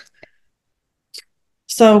guess.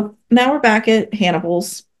 So now we're back at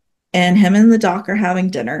Hannibal's, and him and the doc are having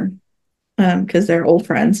dinner because they're old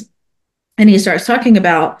friends. And he starts talking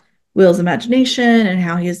about Will's imagination and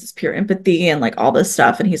how he has this pure empathy and like all this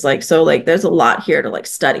stuff. And he's like, so like there's a lot here to like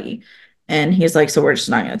study. And he's like, so we're just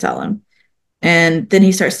not going to tell him. And then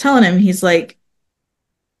he starts telling him, he's like,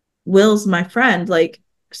 Will's my friend. Like,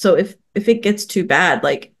 so if it gets too bad,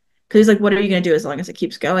 like, because he's like, what are you gonna do as long as it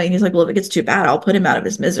keeps going? He's like, well, if it gets too bad, I'll put him out of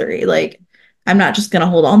his misery. Like, I'm not just gonna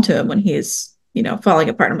hold on to him when he's, falling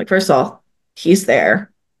apart. I'm like, first of all, he's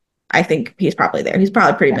there. I think he's probably there. He's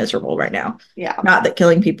probably pretty Yeah. miserable right now. Yeah. Not that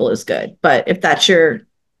killing people is good, but if that's your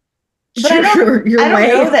But your your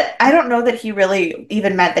way, I don't know that he really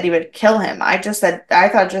even meant that he would kill him. I just said I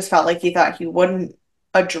thought just felt like he thought he wouldn't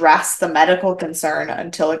address the medical concern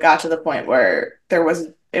until it got to the point where it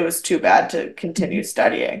was too bad to continue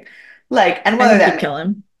studying. Like, and I whether think that he'd kill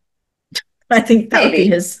him. I think that would be maybe,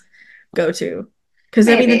 his go-to. Because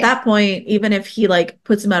I mean, at maybe. that point, even if he like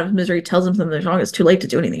puts him out of misery, tells him something's wrong, it's too late to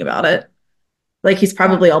do anything about it. Like he's Yeah.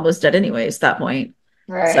 probably almost dead anyways at that point.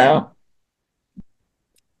 Right. So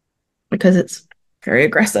because it's very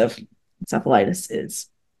aggressive, encephalitis is.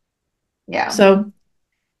 Yeah. So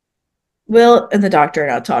Will and the doctor are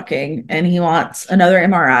now talking, and he wants another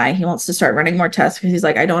MRI. He wants to start running more tests because he's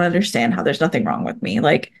like, I don't understand how there's nothing wrong with me.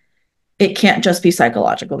 Like it can't just be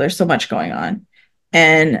psychological. There's so much going on.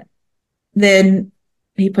 And then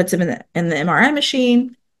he puts him in the MRI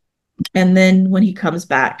machine. And then when he comes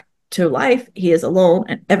back to life, he is alone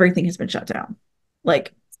and everything has been shut down.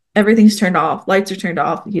 Like everything's turned off, lights are turned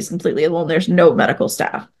off. He's completely alone. There's no medical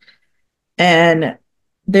staff. And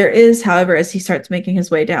there is, however, as he starts making his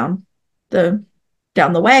way the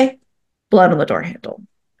down the way, blood on the door handle.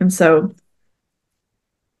 And so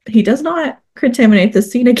he does not contaminate the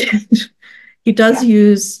scene again. He does Yeah.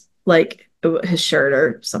 use like his shirt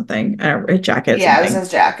or something, a jacket, Yeah, it was something,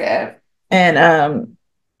 his jacket. and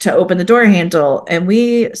to open the door handle, and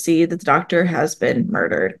we see that the doctor has been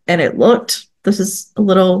murdered. And it looked, this is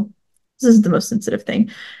the most sensitive thing.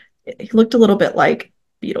 He looked a little bit like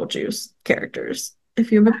Beetlejuice characters.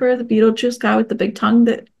 If you remember the Beetlejuice guy with the big tongue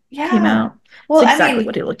that came Yeah. out, it's Well, I exactly mean,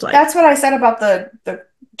 what he looked like. that's what I said about the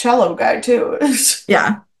cello guy too.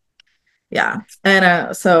 Yeah, yeah.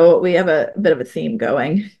 And so we have a bit of a theme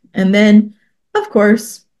going. And then, of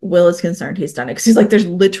course, Will is concerned he's done it because he's like, there's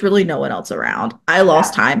literally no one else around. I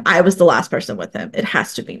lost Yeah. time. I was the last person with him. It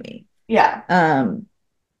has to be me. Yeah. Um,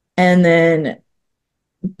 and then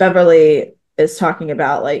Beverly is talking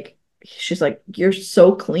about like, she's like, you're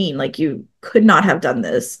so clean. Like, you could not have done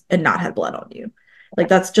this and not had blood on you. Like,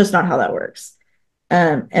 that's just not how that works.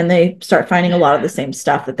 And they start finding a lot of the same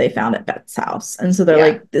stuff that they found at Beth's house. And so they're Yeah.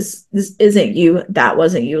 like, this isn't you. That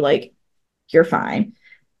wasn't you. Like, you're fine.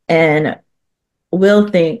 And Will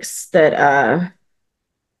thinks that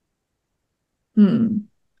Hmm.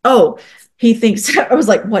 Oh, he thinks, I was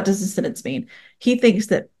like, what does this sentence mean? He thinks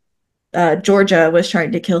that Georgia was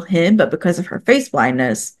trying to kill him, but because of her face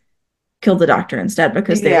blindness, killed the doctor instead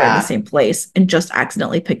because they were in the Yeah. same place and just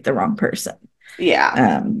accidentally picked the wrong person.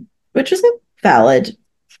 Yeah. Which is a valid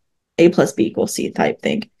A plus B equals C type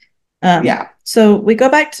thing. Yeah. So we go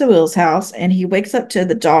back to Will's house and he wakes up to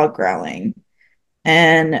the dog growling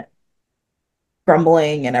and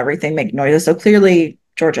grumbling and everything, making noises. So clearly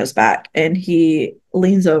Georgia's back and he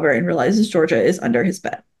leans over and realizes Georgia is under his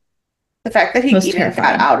bed. The fact that he Most even got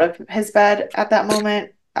terrifying. out of his bed at that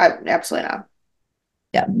moment, absolutely not.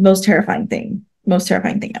 Yeah, most terrifying thing. Most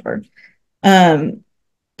terrifying thing ever. Um,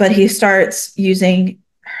 but he starts using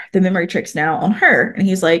the memory tricks now on her. And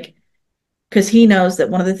he's like, because he knows that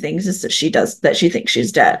one of the things is that she does that she thinks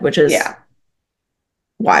she's dead, which is Yeah.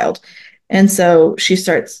 wild. And so she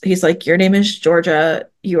starts, he's like, your name is Georgia.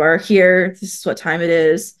 You are here. This is what time it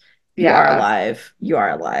is. You are Yeah. alive. You are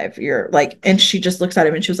alive. You're like, and she just looks at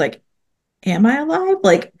him and she was like, am I alive?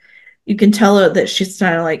 Like, you can tell her that she's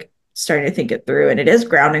kind of like starting to think it through and it is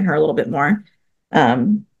grounding her a little bit more.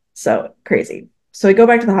 So crazy. So we go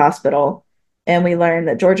back to the hospital and we learn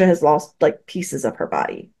that Georgia has lost like pieces of her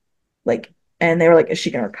body. Like, and they were like, is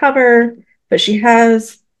she going to recover? But she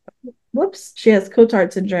has whoops, she has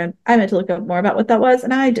Cotard syndrome. I meant to look up more about what that was,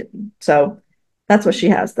 and I didn't. So that's what she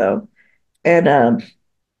has, though. And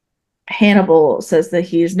Hannibal says that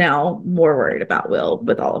he's now more worried about Will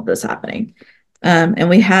with all of this happening. And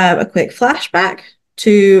we have a quick flashback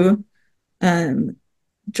to um,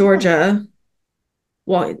 Georgia.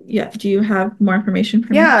 Well, yeah. Do you have more information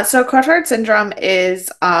for me? Yeah, so Cotard syndrome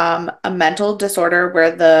is a mental disorder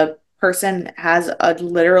where the person has a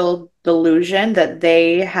literal delusion that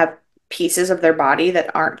they have pieces of their body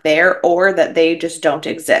that aren't there or that they just don't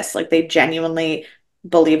exist. Like they genuinely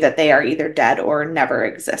believe that they are either dead or never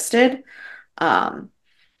existed. Um,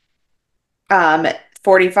 um,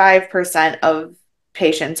 45% of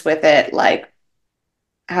patients with it like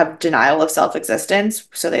have denial of self-existence,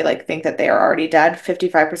 so they like think that they are already dead.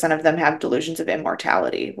 55% of them have delusions of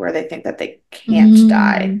immortality, where they think that they can't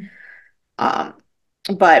die. Mm, Um,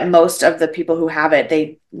 but most of the people who have it,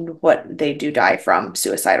 they do die from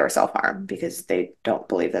suicide or self-harm because they don't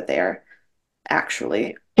believe that they are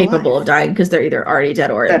actually capable of alive. dying because they're either already dead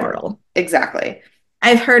or That immortal. exactly.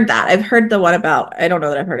 I've heard that. I've heard the one about, I don't know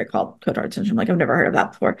that I've heard it called Cotard syndrome. Like I've never heard of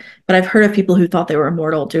that before, but I've heard of people who thought they were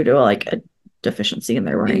immortal due to like a deficiency in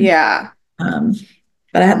their brain. Yeah. Um,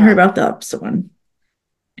 but I hadn't heard Um, about the opposite one.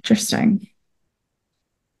 Interesting.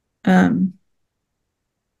 Um,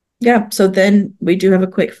 yeah. So then we do have a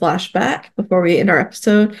quick flashback before we end our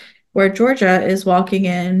episode where Georgia is walking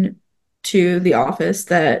in to the office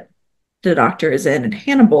that the doctor is in and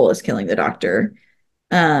Hannibal is killing the doctor.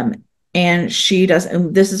 Um, and she does,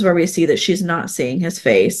 and this is where we see that she's not seeing his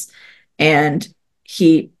face. And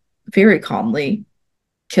he very calmly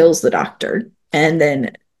kills the doctor and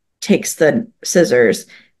then takes the scissors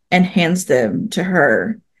and hands them to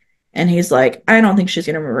her. And he's like, I don't think she's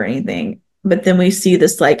going to remember anything. But then we see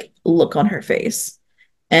this like look on her face.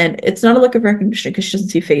 And it's not a look of recognition because she doesn't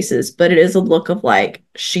see faces, but it is a look of like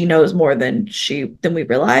she knows more than we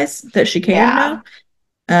realize that she can know.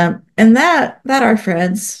 yeah. And that our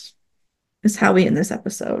friends is how we end this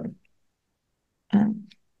episode. Um,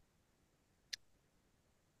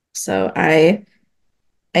 so I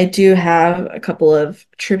do have a couple of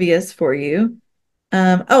trivias for you.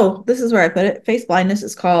 Oh, this is where I put it. Face blindness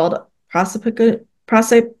is called prosopagnosia,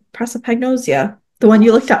 the one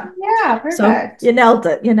you Oh, looked up. yeah, So perfect. you nailed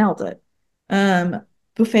it. You nailed it.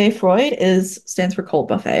 Buffet Freud is stands for cold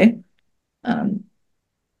buffet. Um,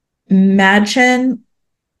 Madchen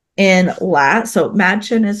in so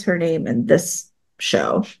Madchen is her name in this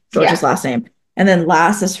show, George's Yeah. last name. And then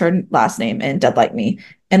Lass is her last name in Dead Like Me.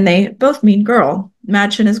 And they both mean girl.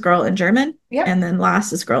 Madchen is girl in German, Yep. and then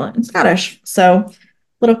Lass is girl in Scottish. So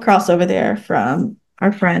little crossover there from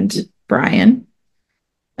our friend Brian.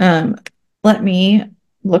 Um, let me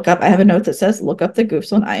look up. I have a note that says look up the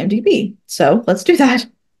goofs on IMDb. So let's do that.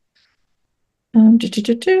 Do, do,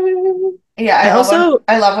 do, do. Yeah, I also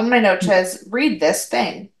I love when my note says read this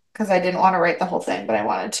thing because I didn't want to write the whole thing, but I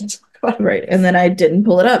wanted to talk about right, and then I didn't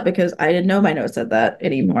pull it up because I didn't know my note said that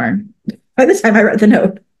anymore by the time I read the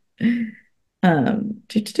note.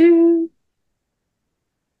 Do,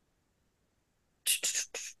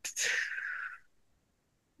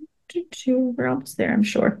 do, do. We're almost there, I'm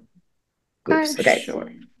sure. I'm Oops. Okay.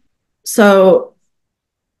 sure. So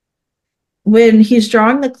when he's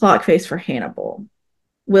drawing the clock face for Hannibal,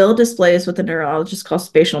 Will displays what the neurologist calls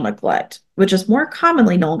spatial neglect, which is more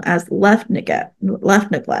commonly known as left neglect. Left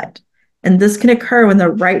neglect. and this can occur when the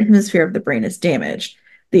right hemisphere of the brain is damaged.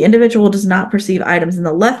 The individual does not perceive items in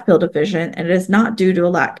the left field of vision, and it is not due to a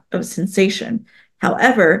lack of sensation.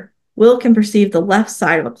 However, Will can perceive the left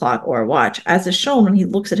side of a clock or a watch, as is shown when he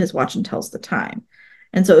looks at his watch and tells the time.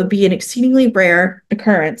 And so it would be an exceedingly rare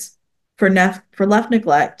occurrence for left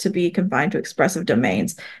neglect to be confined to expressive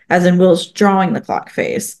domains, as in Will's drawing the clock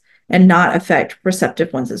face, and not affect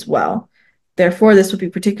receptive ones as well. Therefore, this would be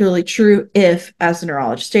particularly true if, as the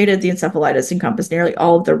neurologist stated, the encephalitis encompassed nearly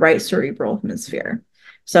all of the right cerebral hemisphere.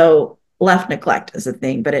 So left neglect is a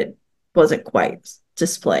thing, but it wasn't quite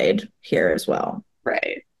displayed here as well.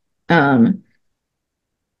 Right. Um,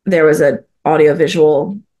 there was an audio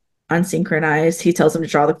visual unsynchronized. He tells him to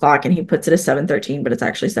draw the clock and he puts it as 7:13, but it's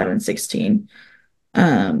actually 7:16.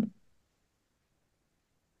 Um,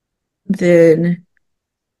 then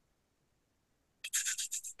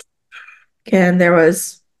Ken, there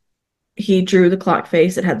was he drew the clock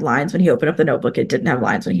face. It had lines when he opened up the notebook. It didn't have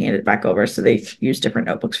lines when he handed it back over. So they used different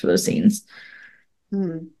notebooks for those scenes.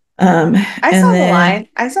 Hmm. Um, I and saw the then line.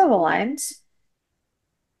 I saw the lines.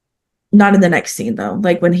 not in the next scene though.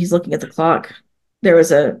 Like when he's looking at the clock, there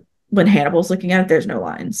was a when Hannibal's looking at it, there's no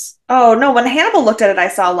lines. Oh no, when Hannibal looked at it, I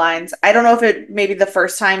saw lines. I don't know if it maybe the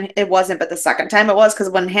first time it wasn't, but the second time it was because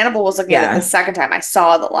when Hannibal was looking at it the Yeah. second time, I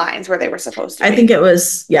saw the lines where they were supposed to I think be it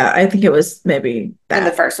was, yeah, I think it was maybe in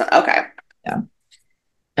the that. first one. Okay. Yeah.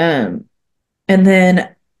 Um, And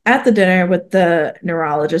then at the dinner with the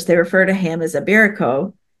neurologist, they refer to him as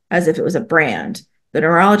Iberico as if it was a brand. The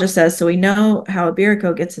neurologist says, so we know how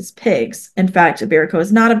Iberico gets his pigs. In fact, Iberico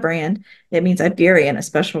is not a brand. It means Iberian, a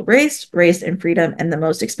special race raised in freedom and the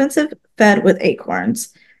most expensive, fed with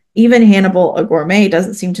acorns. Even Hannibal, a gourmet,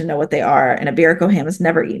 doesn't seem to know what they are, and Iberico ham is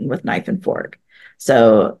never eaten with knife and fork.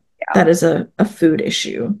 So Yeah. that is a food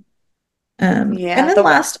issue. And Yeah. then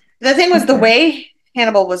last, The thing was oh, the go ahead. way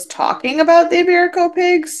Hannibal was talking about the Iberico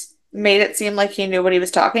pigs made it seem like he knew what he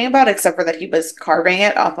was talking about, except for that he was carving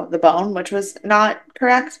it off of the bone, which was not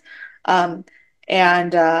correct. Um,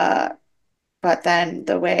 and but then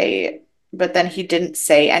but then he didn't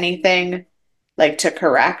say anything like to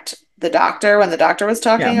correct the doctor when the doctor was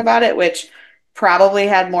Yeah, talking about it, which probably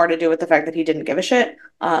had more to do with the fact that he didn't give a shit.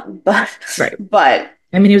 But right. but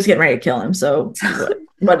I mean, he was getting ready to kill him, so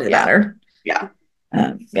what did it yeah, matter? yeah,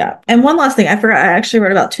 Yeah. And one last thing, I forgot. I actually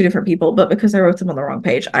wrote about two different people, but because I wrote them on the wrong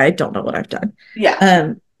page, I don't know what I've done.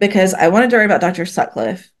 yeah, Because I wanted to write about Dr.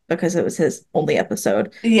 Sutcliffe because it was his only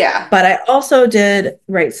episode, yeah. but I also did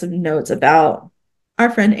write some notes about our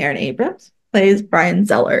friend Aaron Abrams plays Brian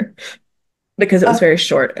Zeller because it was Uh, very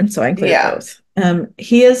short, and so I included yeah, both.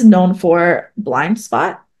 He is known for Blind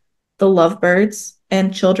Spot, The Lovebirds,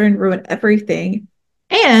 and Children Ruin Everything,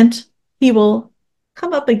 and he will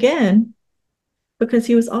come up again because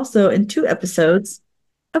he was also in two episodes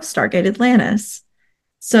of Stargate Atlantis.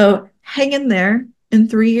 So hang in there. In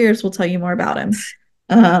 3 years, we'll tell you more about him.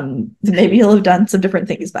 Maybe he'll have done some different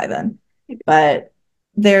things by then. But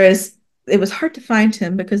it was hard to find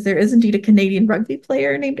him because there is indeed a Canadian rugby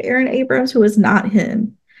player named Aaron Abrams who is not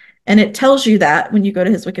him. And it tells you that when you go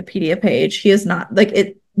to his Wikipedia page, he is not, like,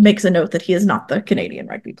 it makes a note that he is not the Canadian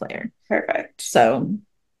rugby player. perfect. So,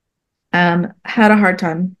 had a hard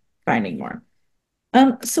time finding more.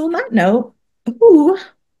 So on that note, who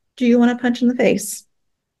do you want to punch in the face?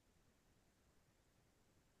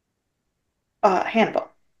 Hannibal.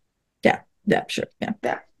 Yeah, yeah, sure. Yeah.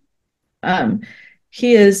 Yeah, Um,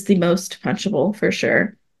 he is the most punchable for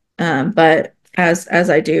sure. But as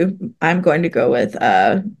I do, I'm going to go with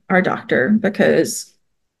our doctor because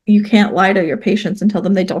you can't lie to your patients and tell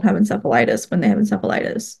them they don't have encephalitis when they have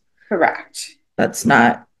encephalitis. correct. That's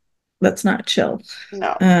not that's not chill.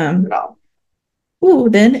 No, Um, no. ooh,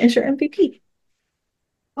 then is your MVP.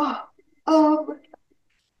 Oh, um,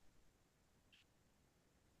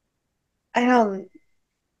 I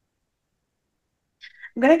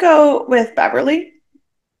I'm gonna go with Beverly.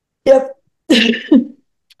 Yep.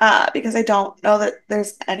 Because I don't know that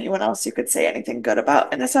there's anyone else you could say anything good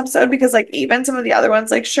about in this episode. Because like even some of the other ones,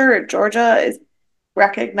 like sure, Georgia is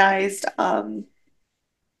recognized,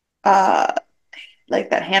 uh, like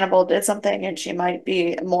that Hannibal did something and she might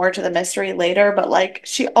be more to the mystery later, but like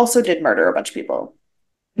she also did murder a bunch of people.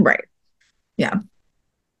 Right. Yeah.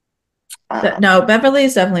 But Um, no, Beverly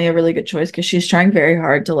is definitely a really good choice because she's trying very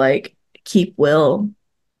hard to like keep Will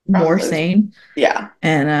from more Lose. sane. Yeah,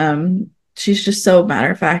 And she's just so matter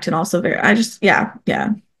of fact and also very I just yeah,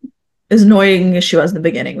 yeah. As annoying as she was in the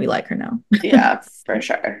beginning, we like her now. yeah, for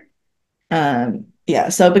sure. Yeah,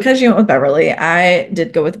 so because you went with Beverly, I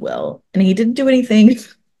did go with Will, and he didn't do anything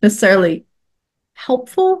necessarily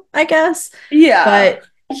helpful, I guess, Yeah,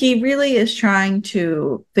 but he really is trying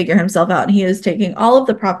to figure himself out, and he is taking all of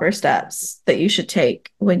the proper steps that you should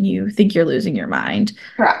take when you think you're losing your mind.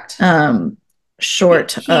 Correct. Um,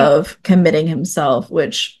 Short He of committing himself,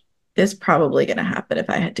 which is probably going to happen if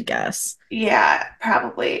I had to guess. Yeah,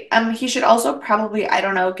 probably. He should also probably, I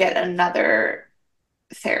don't know, get another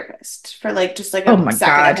therapist for like just like Oh a my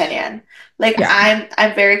second God. opinion. Like Yeah.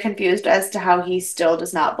 I'm very confused as to how he still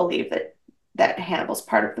does not believe that Hannibal's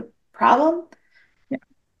part of the problem. Yeah.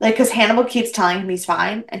 Like, because Hannibal keeps telling him he's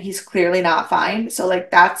fine and he's clearly not fine. So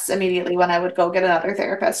like that's immediately when I would go get another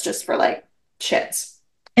therapist just for like shits.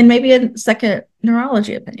 And maybe a second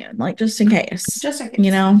neurology opinion, like just in case, Just in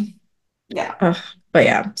you case. know? Yeah. Ugh. But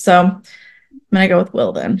yeah, so I'm going to go with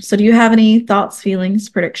Will then. So do you have any thoughts, feelings,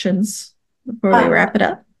 predictions before we Um, wrap it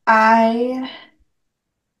up? I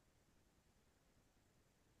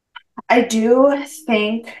I do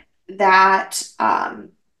think that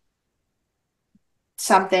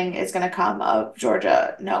something is going to come of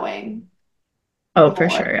Georgia knowing Oh, for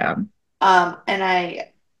sure. more. Yeah. And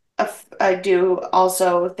I do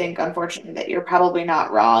also think, unfortunately, that you're probably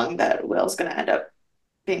not wrong that Will's going to end up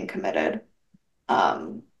being committed.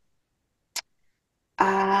 Um,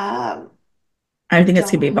 um, I think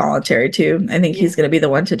it's going to be don't, voluntary too. I think yeah, he's going to be the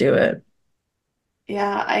one to do it.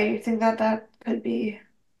 yeah, I think that that could be,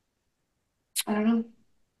 I don't know.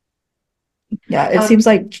 Yeah. It Um, seems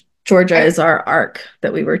like Georgia I, is our arc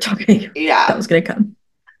that we were talking that yeah, was going to come.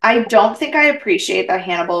 I don't think I appreciate that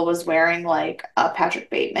Hannibal was wearing like a Patrick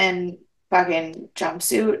Bateman fucking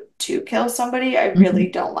jumpsuit to kill somebody. I really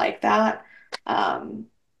Mhm. don't like that. Um,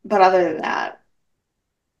 but other than that,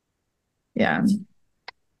 Yeah.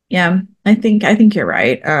 Yeah. I think you're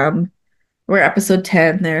right. We're episode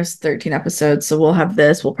 10. There's 13 episodes. So we'll have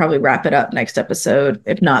this. We'll probably wrap it up next episode,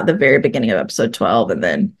 if not the very beginning of episode 12, and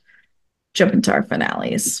then jump into our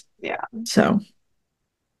finales. yeah. So,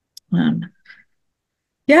 um,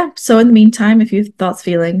 yeah. So, in the meantime, if you have thoughts,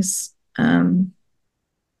 feelings,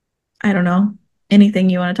 I don't know, anything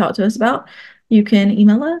you want to talk to us about, you can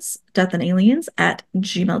email us,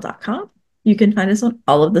 deathandaliens@gmail.com. You can find us on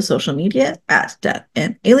all of the social media at Death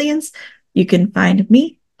and Aliens. You can find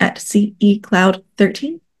me at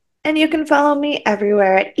CECloud13. And you can follow me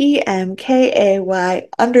everywhere at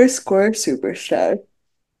EMKAY_superstar.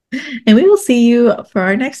 And we will see you for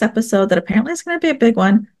our next episode that apparently is going to be a big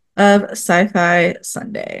one of Sci Fi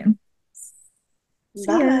Sunday. See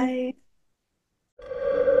ya. Bye.